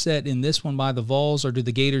upset in this one by the Vols, or do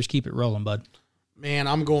the Gators keep it rolling, bud? Man,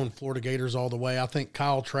 I'm going Florida Gators all the way. I think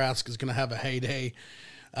Kyle Trask is going to have a heyday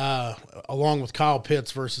along with Kyle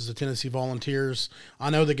Pitts versus the Tennessee Volunteers. I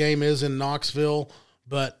know the game is in Knoxville,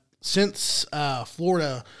 but since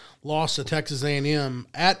Florida lost to Texas A&M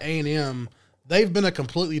at A&M, they've been a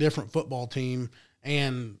completely different football team,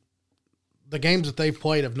 and the games that they've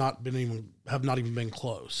played have not even been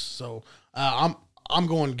close. So I'm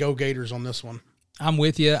going Go Gators on this one. I'm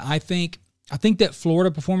with you. I think that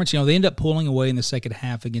Florida performance, they end up pulling away in the second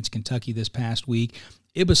half against Kentucky this past week.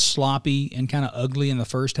 It was sloppy and kind of ugly in the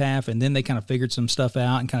first half, and then they kind of figured some stuff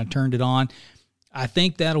out and kind of turned it on. I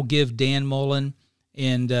think that'll give Dan Mullen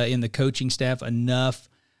and in the coaching staff enough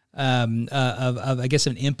I guess,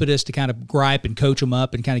 an impetus to kind of gripe and coach them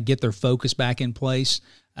up and kind of get their focus back in place,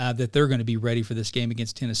 that they're going to be ready for this game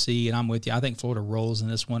against Tennessee. And I'm with you. I think Florida rolls in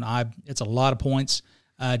this one. It's a lot of points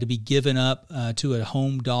to be given up to a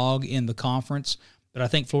home dog in the conference, but I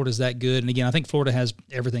think Florida's that good. And again, I think Florida has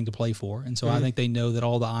everything to play for. And so I think they know that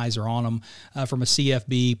all the eyes are on them from a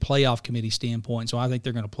CFB playoff committee standpoint. So I think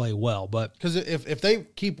they're going to play well. But because if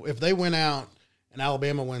they win out and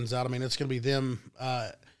Alabama wins out, I mean, it's going to be them,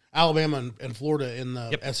 Alabama and Florida in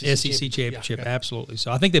the SEC championship. Yeah, okay. Absolutely.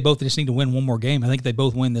 So I think they both just need to win one more game. I think they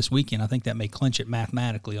both win this weekend. I think that may clinch it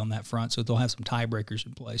mathematically on that front, so they'll have some tiebreakers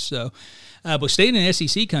in place. So, but staying in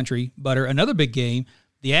SEC country, Butter, another big game,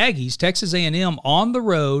 the Aggies, Texas A&M on the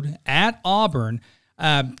road at Auburn.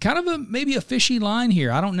 Kind of maybe a fishy line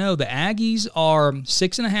here. I don't know. The Aggies are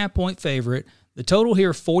 6.5-point favorite. The total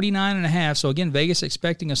here, 49.5. So again, Vegas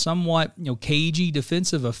expecting a somewhat cagey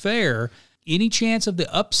defensive affair. Any chance of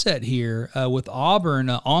the upset here with Auburn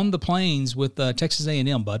on the Plains with Texas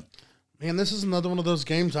A&M, bud? Man, this is another one of those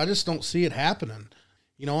games. I just don't see it happening.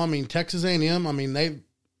 I mean, Texas A&M. I mean, the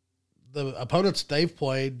opponents they've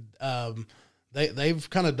played, they've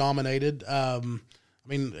kind of dominated. I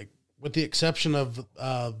mean, with the exception of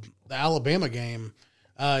the Alabama game,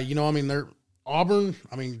 I mean, Auburn.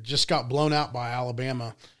 I mean, just got blown out by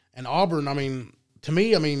Alabama, and Auburn. I mean, to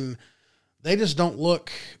me, I mean, they just don't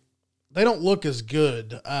look. They don't look as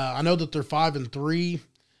good. I know that they're 5-3,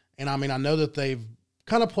 and I mean, I know that they've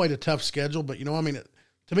kind of played a tough schedule, but I mean,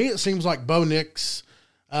 to me, it seems like Bo Nix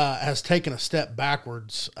has taken a step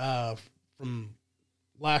backwards from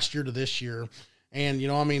last year to this year, and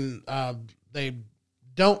I mean, they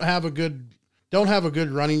don't have a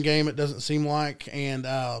good running game. It doesn't seem like, and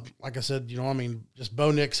like I said, I mean, just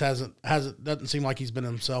Bo Nix doesn't seem like he's been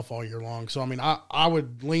himself all year long. So I mean, I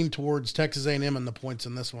would lean towards Texas A&M and the points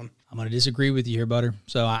in this one. I'm going to disagree with you here, Butter.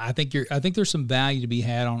 So I think there's some value to be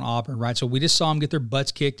had on Auburn, right? So we just saw them get their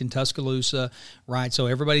butts kicked in Tuscaloosa, right? So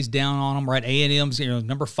everybody's down on them, right? A&M's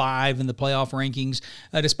number 5 in the playoff rankings,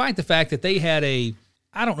 despite the fact that they had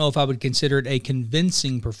I don't know if I would consider it a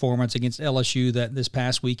convincing performance against LSU that this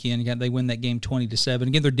past weekend. They win that game 20-7.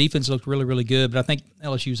 Again, their defense looked really, really good, but I think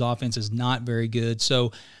LSU's offense is not very good.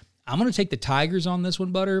 So I'm going to take the Tigers on this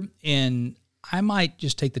one, Butter, and I might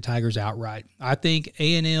just take the Tigers outright. I think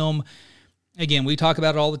A&M, again, we talk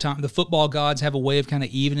about it all the time. The football gods have a way of kind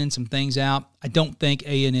of evening some things out. I don't think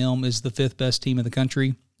A&M is the 5th best team in the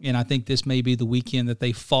country. And I think this may be the weekend that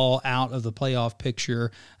they fall out of the playoff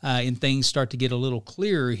picture and things start to get a little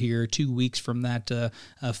clearer here 2 weeks from that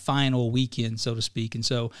final weekend, so to speak. And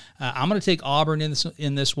so I'm going to take Auburn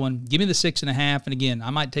in this one. Give me the 6.5. And again,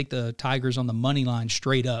 I might take the Tigers on the money line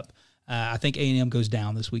straight up. I think A&M goes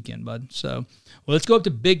down this weekend, bud. So, well, let's go up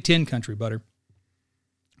to Big Ten country, Butter.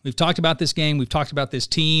 We've talked about this game. We've talked about this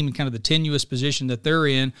team and kind of the tenuous position that they're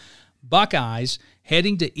in. Buckeyes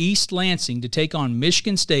heading to East Lansing to take on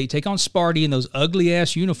Michigan State, take on Sparty in those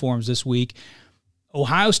ugly-ass uniforms this week.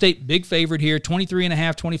 Ohio State, big favorite here,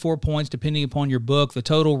 23.5, 24 points, depending upon your book. The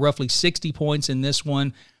total, roughly 60 points in this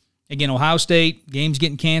one. Again, Ohio State, game's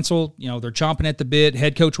getting canceled. They're chomping at the bit.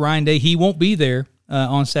 Head coach Ryan Day, he won't be there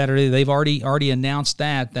on Saturday. They've already announced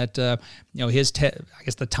that his I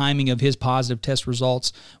guess the timing of his positive test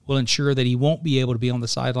results will ensure that he won't be able to be on the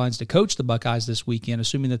sidelines to coach the Buckeyes this weekend,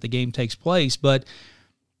 assuming that the game takes place. But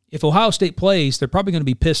if Ohio State plays, they're probably going to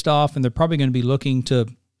be pissed off, and they're probably going to be looking to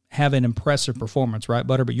have an impressive performance, right,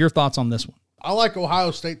 Butter? But your thoughts on this one? I like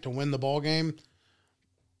Ohio State to win the ball game,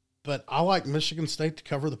 but I like Michigan State to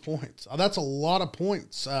cover the points. That's a lot of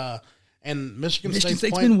points. And Michigan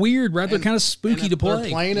State's been weird, right? They're kind of spooky to play.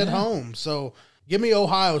 They're playing at home. So give me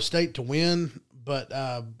Ohio State to win, but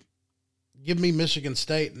give me Michigan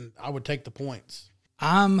State, and I would take the points.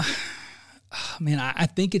 I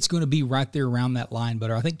think it's going to be right there around that line,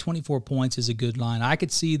 but I think 24 points is a good line. I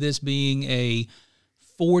could see this being a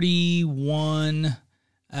 41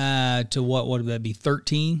 to what would that be,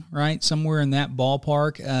 13, right? Somewhere in that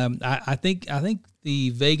ballpark. I think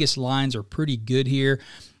the Vegas lines are pretty good here.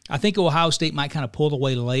 I think Ohio State might kind of pull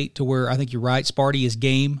away late to where I think you're right. Sparty is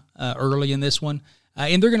game early in this one.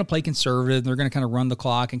 And they're going to play conservative. They're going to kind of run the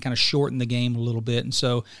clock and kind of shorten the game a little bit. And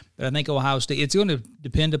so but I think Ohio State, it's going to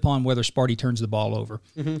depend upon whether Sparty turns the ball over.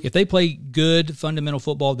 Mm-hmm. If they play good fundamental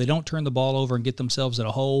football, they don't turn the ball over and get themselves in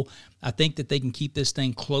a hole, I think that they can keep this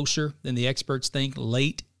thing closer than the experts think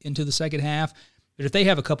late into the second half. But if they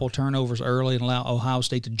have a couple of turnovers early and allow Ohio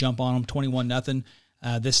State to jump on them 21-0,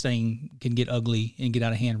 this thing can get ugly and get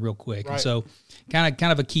out of hand real quick. Right. And so kind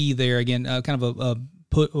of a key there. Again, kind of a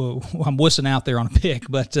I'm whistling out there on a pick,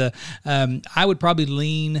 but I would probably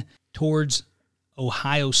lean towards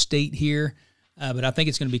Ohio State here, but I think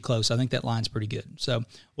it's going to be close. I think that line's pretty good. So,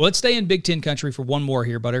 well, let's stay in Big Ten country for one more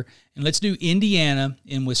here, Butter, and let's do Indiana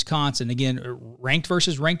and Wisconsin. Again, ranked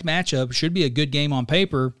versus ranked matchup. Should be a good game on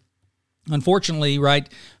paper. Unfortunately, right,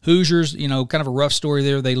 Hoosiers, kind of a rough story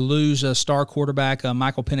there. They lose a star quarterback,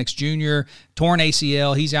 Michael Penix Jr., torn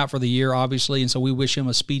ACL. He's out for the year, obviously, and so we wish him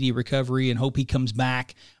a speedy recovery and hope he comes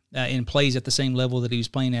back and plays at the same level that he was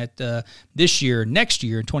playing at next year in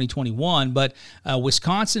 2021. But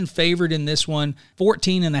Wisconsin favored in this one,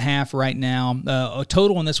 14.5 right now. A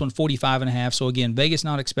total in this one, 45.5. So, again, Vegas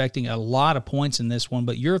not expecting a lot of points in this one.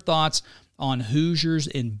 But your thoughts on Hoosiers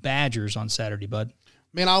and Badgers on Saturday, bud?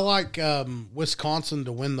 Man, I like Wisconsin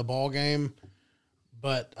to win the ball game,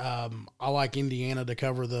 but I like Indiana to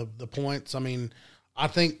cover the points. I mean, I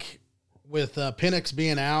think with Penix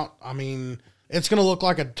being out, it's going to look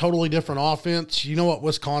like a totally different offense. You know what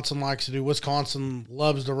Wisconsin likes to do. Wisconsin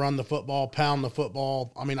loves to run the football, pound the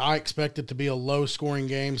football. I expect it to be a low-scoring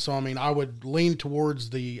game, so, I would lean towards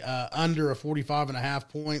the under a 45.5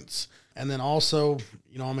 points. And then also,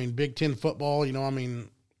 Big Ten football,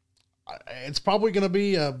 it's probably going to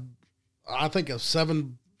be a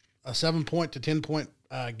 7-point to 10-point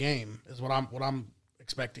game is what I'm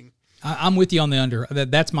expecting. I'm with you on the under.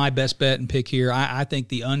 That's my best bet and pick here. I think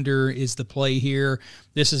the under is the play here.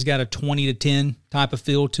 This has got a 20-10 type of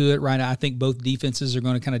feel to it, right? I think both defenses are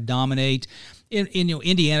going to kind of dominate.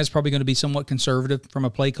 Indiana's probably going to be somewhat conservative from a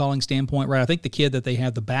play calling standpoint, right? I think the kid that they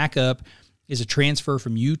have, the backup, is a transfer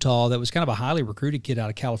from Utah that was kind of a highly recruited kid out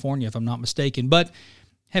of California, if I'm not mistaken. But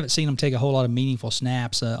haven't seen them take a whole lot of meaningful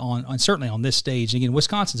snaps on certainly on this stage. Again,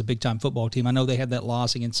 Wisconsin's a big-time football team. I know they had that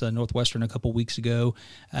loss against Northwestern a couple weeks ago,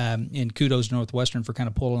 and kudos to Northwestern for kind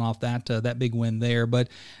of pulling off that big win there. But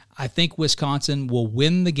I think Wisconsin will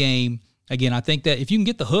win the game. Again, I think that if you can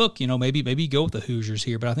get the hook, maybe you go with the Hoosiers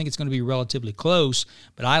here, but I think it's going to be relatively close.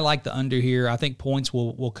 But I like the under here. I think points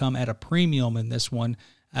will come at a premium in this one.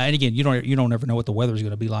 And again, you don't ever know what the weather is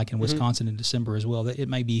going to be like in Wisconsin in December as well. It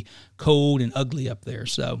may be cold and ugly up there.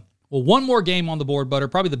 So, well, one more game on the board, Butter.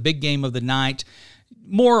 Probably the big game of the night.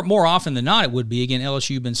 More often than not, it would be. Again,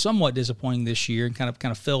 LSU been somewhat disappointing this year and kind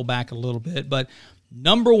of fell back a little bit. But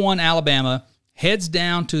number one, Alabama heads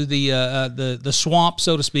down to the swamp,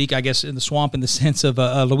 so to speak. I guess in the swamp in the sense of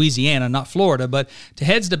Louisiana, not Florida, but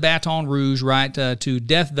heads to Baton Rouge, right, to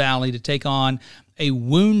Death Valley to take on a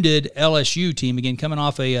wounded LSU team, again, coming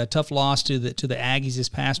off a tough loss to the Aggies this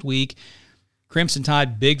past week. Crimson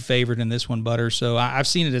Tide, big favorite in this one, Butter. So I've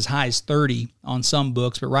seen it as high as 30 on some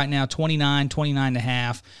books, but right now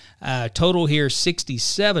 29.5. Total here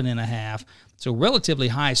 67.5. So relatively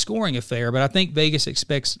high scoring affair, but I think Vegas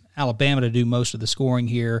expects Alabama to do most of the scoring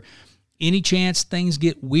here. Any chance things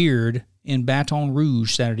get weird in Baton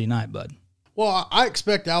Rouge Saturday night, bud? Well, I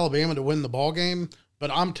expect Alabama to win the ball game,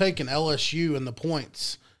 but I'm taking LSU and the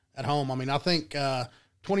points at home. I think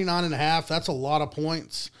 29.5, that's a lot of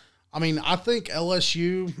points. I think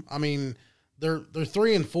LSU, they're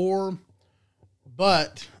 3-4,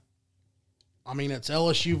 but it's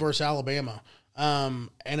LSU versus Alabama. And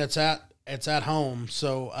it's at It's at home.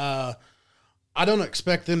 So I don't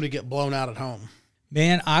expect them to get blown out at home.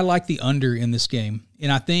 Man, I like the under in this game.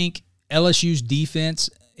 And I think LSU's defense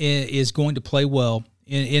is going to play well.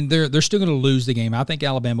 And they're still going to lose the game. I think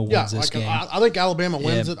Alabama wins this game. I think Alabama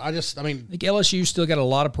wins it. I think LSU still got a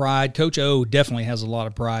lot of pride. Coach O definitely has a lot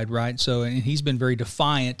of pride, right? So, and he's been very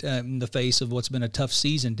defiant in the face of what's been a tough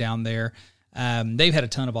season down there. They've had a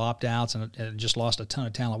ton of opt-outs and just lost a ton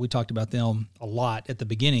of talent. We talked about them a lot at the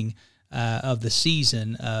beginning of the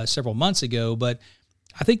season several months ago. But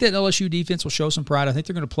I think that LSU defense will show some pride. I think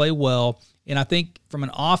they're going to play well. And I think from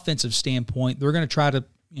an offensive standpoint, they're going to try to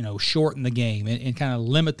shorten the game and kind of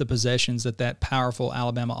limit the possessions that powerful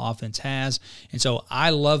Alabama offense has. And so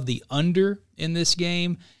I love the under in this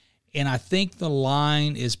game, and I think the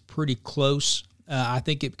line is pretty close. I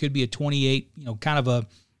think it could be a 28, kind of a,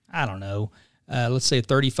 I don't know, let's say a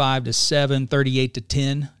 35-7,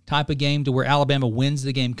 38-10 type of game to where Alabama wins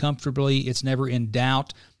the game comfortably. It's never in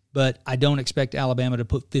doubt. But I don't expect Alabama to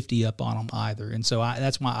put 50 up on them either. And so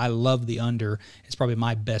that's why I love the under. It's probably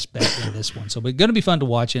my best bet in this one. So, but going to be fun to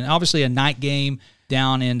watch. And obviously a night game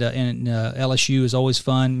down in LSU is always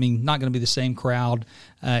fun. I mean, not going to be the same crowd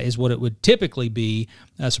as what it would typically be.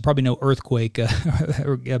 So probably no earthquake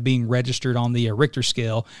being registered on the Richter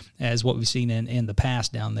scale as what we've seen in the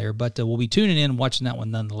past down there. But we'll be tuning in and watching that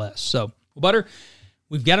one nonetheless. So, well, Butter,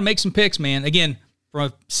 we've got to make some picks, man. Again, from a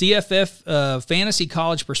CFF fantasy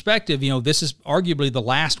college perspective, this is arguably the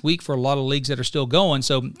last week for a lot of leagues that are still going.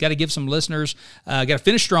 So got to give some listeners, got to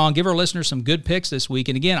finish strong, give our listeners some good picks this week.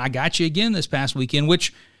 And again, I got you again this past weekend,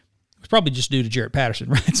 which was probably just due to Jarrett Patterson,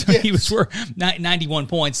 right? So yes. He was worth 91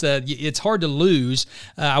 points. It's hard to lose.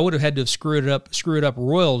 I would have had to have screwed it up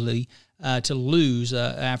royally to lose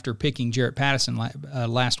after picking Jarrett Patterson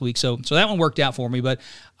last week. So that one worked out for me, but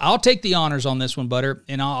I'll take the honors on this one, Butter,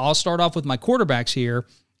 and I'll start off with my quarterbacks here,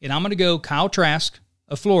 and I'm going to go Kyle Trask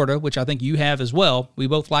of Florida, which I think you have as well. We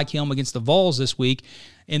both like him against the Vols this week.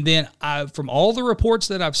 And then from all the reports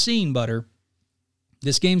that I've seen, Butter,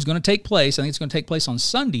 this game's going to take place. I think it's going to take place on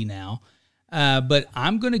Sunday now, but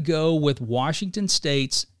I'm going to go with Washington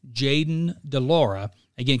State's Jayden de Laura.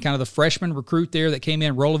 Again, kind of the freshman recruit there that came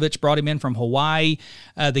in. Rolovich brought him in from Hawaii.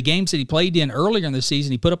 The games that he played in earlier in the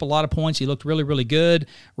season, he put up a lot of points. He looked really, really good,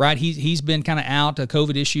 right? He's been kind of out,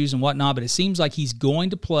 COVID issues and whatnot, but it seems like he's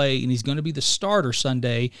going to play, and he's going to be the starter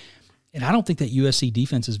Sunday. And I don't think that USC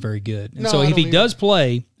defense is very good. And so if he does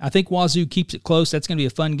play, I think Wazoo keeps it close. That's going to be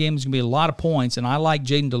a fun game. There's going to be a lot of points, and I like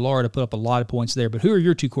Jayden de Laura to put up a lot of points there. But who are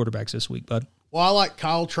your two quarterbacks this week, bud? Well, I like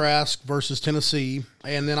Kyle Trask versus Tennessee,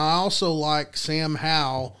 and then I also like Sam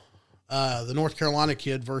Howell, the North Carolina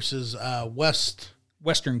kid, versus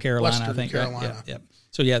Western Carolina, I think. Carolina. Right? Yeah.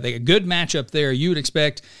 So, yeah, a good matchup there. You would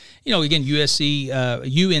expect, again, USC,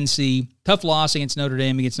 UNC, tough loss against Notre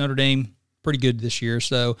Dame, pretty good this year.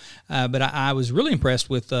 So, but I was really impressed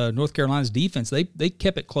with North Carolina's defense. They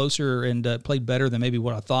kept it closer and played better than maybe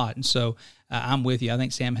what I thought. And so I'm with you. I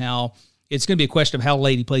think Sam Howell, it's going to be a question of how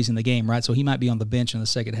late he plays in the game, right? So he might be on the bench in the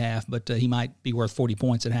second half, but he might be worth 40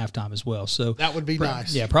 points at halftime as well. So that would be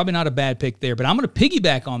nice. Yeah, probably not a bad pick there. But I'm going to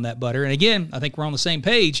piggyback on that, Butter. And again, I think we're on the same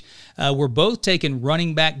page. We're both taking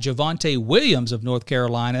running back Javonte Williams of North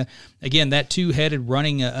Carolina. Again, that two-headed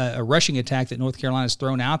rushing attack that North Carolina's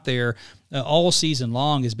thrown out there all season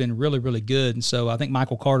long has been really, really good. And so I think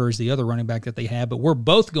Michael Carter is the other running back that they have. But we're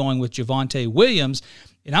both going with Javonte Williams.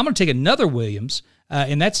 And I'm going to take another Williams,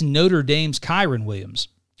 and that's Notre Dame's Kyren Williams.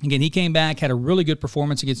 Again, he came back, had a really good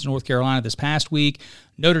performance against North Carolina this past week.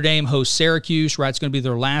 Notre Dame hosts Syracuse, right? It's going to be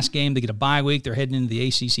their last game. They get a bye week. They're heading into the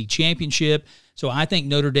ACC championship. So I think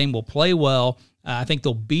Notre Dame will play well. I think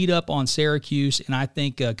they'll beat up on Syracuse, and I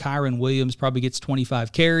think Kyren Williams probably gets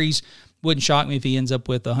 25 carries. Wouldn't shock me if he ends up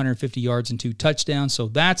with 150 yards and 2 touchdowns. So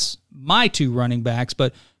that's my two running backs.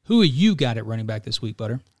 But who have you got at running back this week,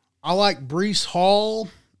 Butter? I like Breece Hall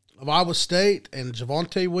of Iowa State and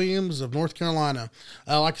Javonte Williams of North Carolina.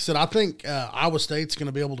 Like I said, I think Iowa State's going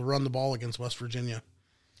to be able to run the ball against West Virginia.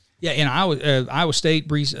 Yeah, and Iowa State's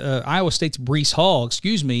Breece Hall,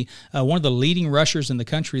 one of the leading rushers in the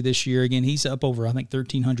country this year. Again, he's up over, I think,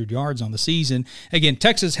 1,300 yards on the season. Again,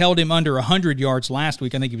 Texas held him under 100 yards last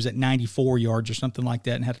week. I think he was at 94 yards or something like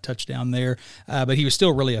that and had a touchdown there. But he was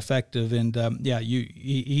still really effective. And,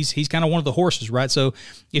 he's kind of one of the horses, right? So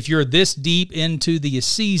if you're this deep into the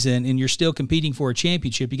season and you're still competing for a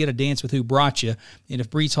championship, you got to dance with who brought you. And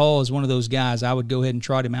if Breece Hall is one of those guys, I would go ahead and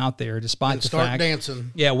trot him out there despite the fact. Start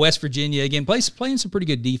dancing. Yeah, West Virginia, again, playing some pretty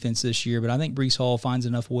good defense this year, but I think Breece Hall finds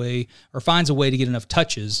a way to get enough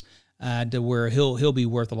touches to where he'll be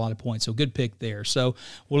worth a lot of points. So good pick there. So,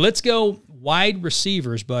 well, let's go wide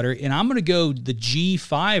receivers, Butter, and I'm going to go the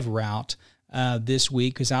G5 route this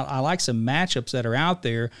week because I like some matchups that are out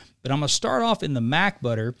there. But I'm going to start off in the MAC,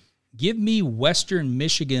 Butter. Give me Western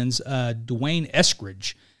Michigan's Dwayne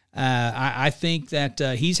Eskridge. I think that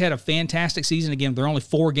he's had a fantastic season. Again, they're only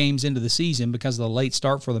 4 games into the season because of the late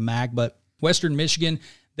start for the MAC, but Western Michigan,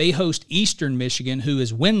 they host Eastern Michigan, who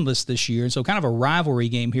is winless this year. And so kind of a rivalry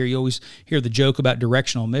game here. You always hear the joke about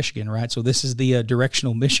directional Michigan, right? So this is the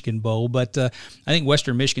directional Michigan Bowl. But I think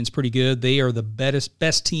Western Michigan's pretty good. They are the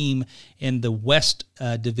best team in the West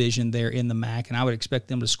Division there in the MAC, and I would expect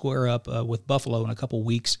them to square up with Buffalo in a couple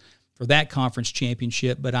weeks for that conference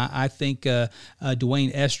championship. But I think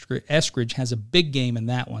Dwayne Eskridge has a big game in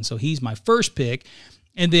that one. So he's my first pick.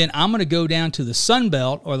 And then I'm going to go down to the Sun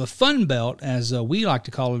Belt, or the Fun Belt, as we like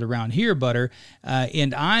to call it around here, Butter.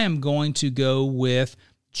 And I am going to go with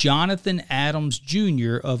Jonathan Adams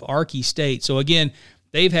Jr. of Arky State. So again,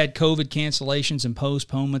 they've had COVID cancellations and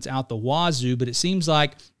postponements out the wazoo, but it seems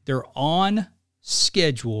like they're on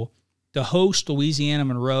schedule to host Louisiana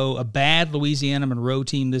Monroe, a bad Louisiana Monroe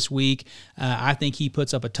team this week. I think he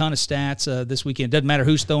puts up a ton of stats this weekend. It doesn't matter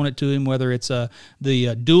who's throwing it to him, whether it's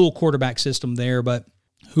the dual quarterback system there, but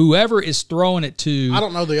whoever is throwing it to... I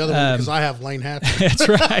don't know the other one because I have Lane Hatcher. That's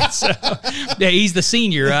right. So, yeah, he's the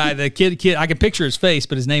senior. The kid. I can picture his face,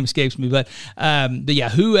 but his name escapes me. But yeah,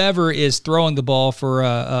 whoever is throwing the ball for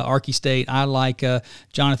Arky State, I like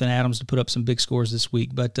Jonathan Adams to put up some big scores this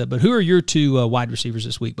week. But who are your 2 wide receivers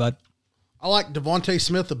this week, bud? I like Devontae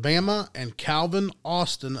Smith of Bama and Calvin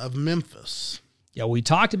Austin of Memphis. Yeah, we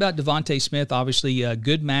talked about Devontae Smith, obviously a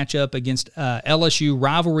good matchup against LSU,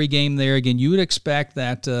 rivalry game there. Again, you would expect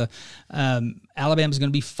that Alabama's going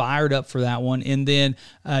to be fired up for that one. And then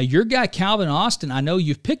your guy, Calvin Austin, I know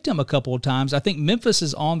you've picked him a couple of times. I think Memphis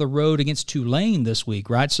is on the road against Tulane this week,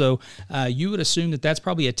 right? So you would assume that that's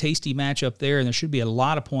probably a tasty matchup there, and there should be a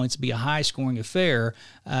lot of points, be a high-scoring affair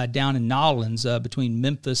down in Nolens between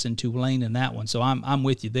Memphis and Tulane in that one. So I'm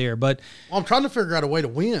with you there. But I'm trying to figure out a way to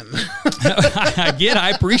win. Again, I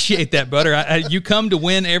appreciate that, Butter. You come to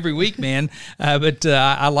win every week, man. But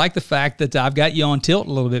I like the fact that I've got you on tilt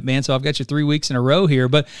a little bit, man. So I've got you 3 weeks in a row here.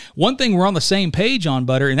 But one thing we're on the same page on,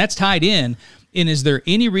 Butter, and that's tied in. And is there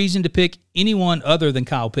any reason to pick anyone other than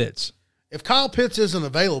Kyle Pitts? If Kyle Pitts isn't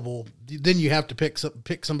available, then you have to pick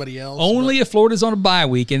somebody else. Only if Florida's on a bye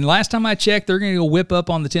week. And last time I checked, they're going to go whip up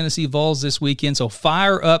on the Tennessee Vols this weekend. So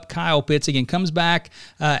fire up Kyle Pitts. Again, comes back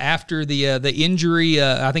after the injury.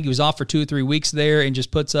 I think he was off for 2 or 3 weeks there and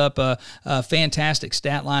just puts up a fantastic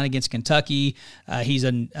stat line against Kentucky. He's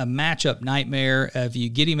a matchup nightmare. If you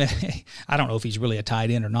get him, I don't know if he's really a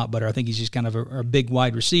tight end or not, but I think he's just kind of a big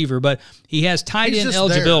wide receiver. But he has tight end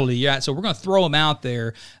eligibility. Yeah, so we're going to throw him out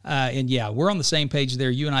there. And yeah, we're on the same page there.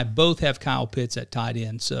 You and I both have Kyle Pitts at tight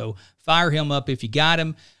end, so fire him up if you got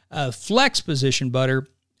him. Flex position, Butter.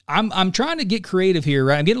 I'm trying to get creative here,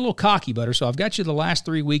 right? I'm getting a little cocky, Butter, so I've got you the last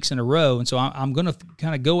 3 weeks in a row, and so I'm going to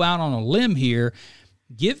kind of go out on a limb here.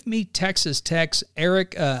 Give me Texas Tech's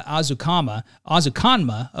Eric Azukanma,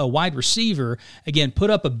 a wide receiver. Again, put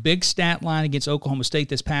up a big stat line against Oklahoma State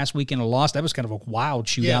this past weekend and lost. That was kind of a wild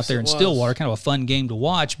shootout there in Stillwater, kind of a fun game to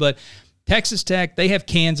watch. But Texas Tech, they have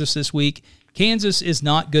Kansas this week. Kansas is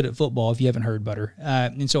not good at football, if you haven't heard, Butter.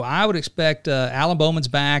 And so I would expect Alan Bowman's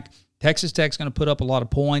back. Texas Tech's going to put up a lot of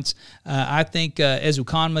points. I think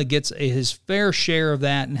Ezukanma gets his fair share of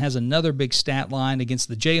that and has another big stat line against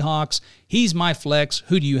the Jayhawks. He's my flex.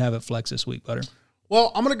 Who do you have at flex this week, Butter?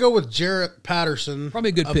 Well, I'm going to go with Jarrett Patterson. Probably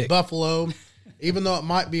a good pick. Buffalo, even though it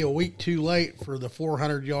might be a week too late for the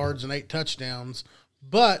 400 yards and 8 touchdowns.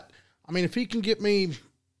 But, I mean, if he can get me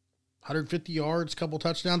 150 yards, couple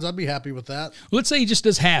touchdowns, I'd be happy with that. Let's say he just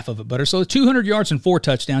does half of it, Butter. So 200 yards and 4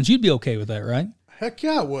 touchdowns, you'd be okay with that, right? Heck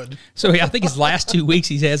yeah, I would. So I think his last 2 weeks,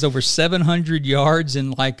 he has over 700 yards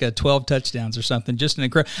and like 12 touchdowns or something. Just an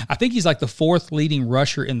incredible. I think he's like the 4th leading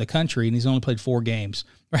rusher in the country, and he's only played 4 games.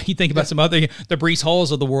 Right? You think about some other, the Breece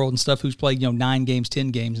Halls of the world and stuff, who's played 9 games,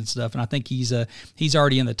 10 games and stuff. And I think he's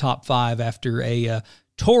already in the top 5 after a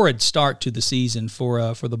torrid start to the season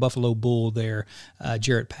for the Buffalo Bull there,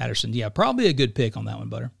 Jarrett Patterson. Yeah, probably a good pick on that one,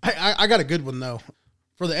 Butter. I got a good one, though.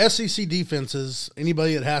 For the SEC defenses,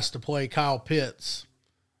 anybody that has to play Kyle Pitts,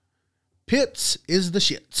 Pitts is the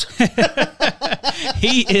shits.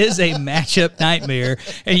 He is a matchup nightmare.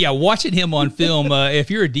 And, yeah, watching him on film,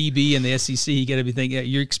 if you're a DB in the SEC, you got to be thinking,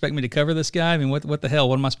 you expect me to cover this guy? I mean, what the hell?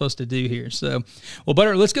 What am I supposed to do here? So, well,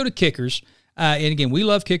 Butter, let's go to kickers. And again, we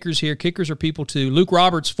love kickers here. Kickers are people too. Luke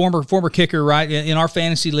Roberts, former kicker, right, in our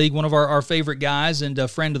fantasy league, one of our favorite guys and a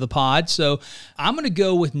friend of the pod. So I'm going to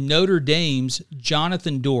go with Notre Dame's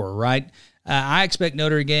Jonathan Dorr, right? I expect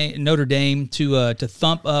Notre Dame to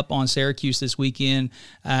thump up on Syracuse this weekend.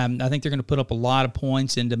 I think they're going to put up a lot of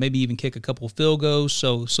points and maybe even kick a couple of field goals.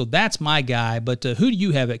 So that's my guy. But who do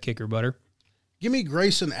you have at kicker, Butter? Give me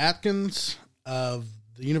Grayson Atkins of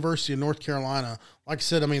the University of North Carolina. Like I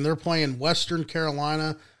said, I mean, they're playing Western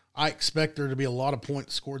Carolina. I expect there to be a lot of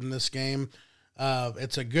points scored in this game.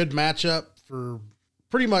 It's a good matchup for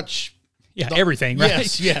pretty much everything,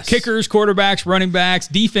 right? Yes. Kickers, quarterbacks, running backs,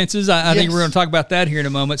 defenses. I think we're going to talk about that here in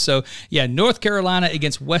a moment. So, North Carolina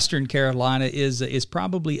against Western Carolina is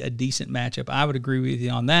probably a decent matchup. I would agree with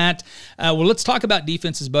you on that. Well, let's talk about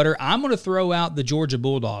defenses, Butter. I'm going to throw out the Georgia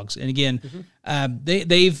Bulldogs. And again,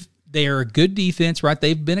 they are a good defense, right?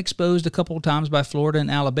 They've been exposed a couple of times by Florida and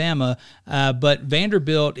Alabama, but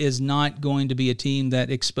Vanderbilt is not going to be a team that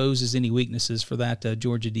exposes any weaknesses for that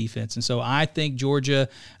Georgia defense. And so I think Georgia,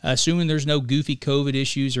 assuming there's no goofy COVID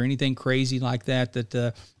issues or anything crazy like that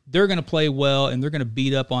they're going to play well and they're going to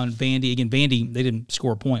beat up on Vandy. Again, Vandy, they didn't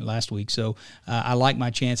score a point last week, so I like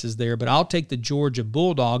my chances there. But I'll take the Georgia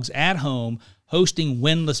Bulldogs at home hosting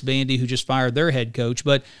winless Vandy, who just fired their head coach.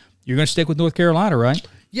 But you're going to stick with North Carolina, right?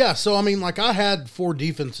 Yeah, so, I mean, like I had 4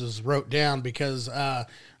 defenses wrote down because, I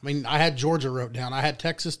had Georgia wrote down. I had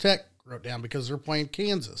Texas Tech wrote down because they're playing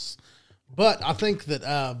Kansas. But I think that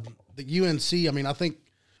the UNC, I think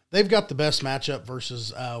they've got the best matchup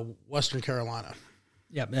versus Western Carolina.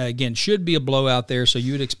 Yeah, again, should be a blowout there, so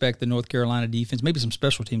you would expect the North Carolina defense, maybe some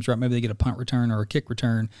special teams, right? Maybe they get a punt return or a kick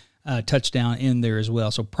return touchdown in there as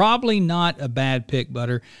well. So probably not a bad pick,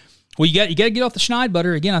 Butter. Well, you got to get off the schneid,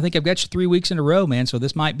 Butter. Again, I think I've got you 3 weeks in a row, man. So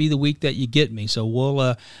this might be the week that you get me. So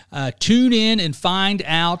we'll tune in and find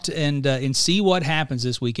out and see what happens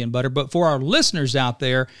this weekend, Butter. But for our listeners out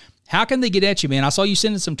there, how can they get at you, man? I saw you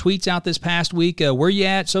sending some tweets out this past week. Where you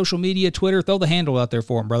at? Social media, Twitter? Throw the handle out there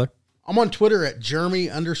for them, brother. I'm on Twitter at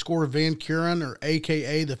Jeremy_Van Curen, or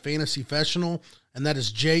AKA the Fantasy Professional, and that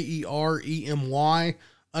is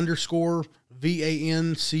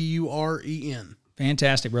JEREMY_VANCUREN.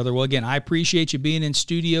 Fantastic, brother. Well, again, I appreciate you being in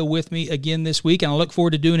studio with me again this week, and I look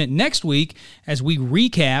forward to doing it next week as we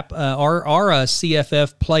recap our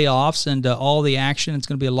CFF playoffs and all the action. It's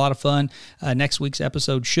going to be a lot of fun. Next week's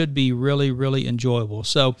episode should be really, really enjoyable.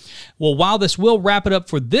 So, well, while this will wrap it up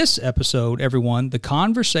for this episode, everyone, the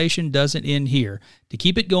conversation doesn't end here. To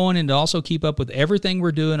keep it going and to also keep up with everything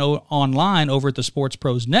we're doing online over at the Sports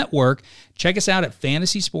Pros Network, check us out at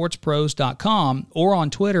fantasysportspros.com or on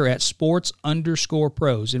Twitter at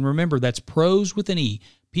sports_pros. And remember, that's pros with an E,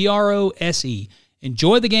 PROSE.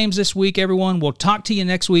 Enjoy the games this week, everyone. We'll talk to you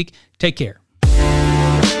next week. Take care.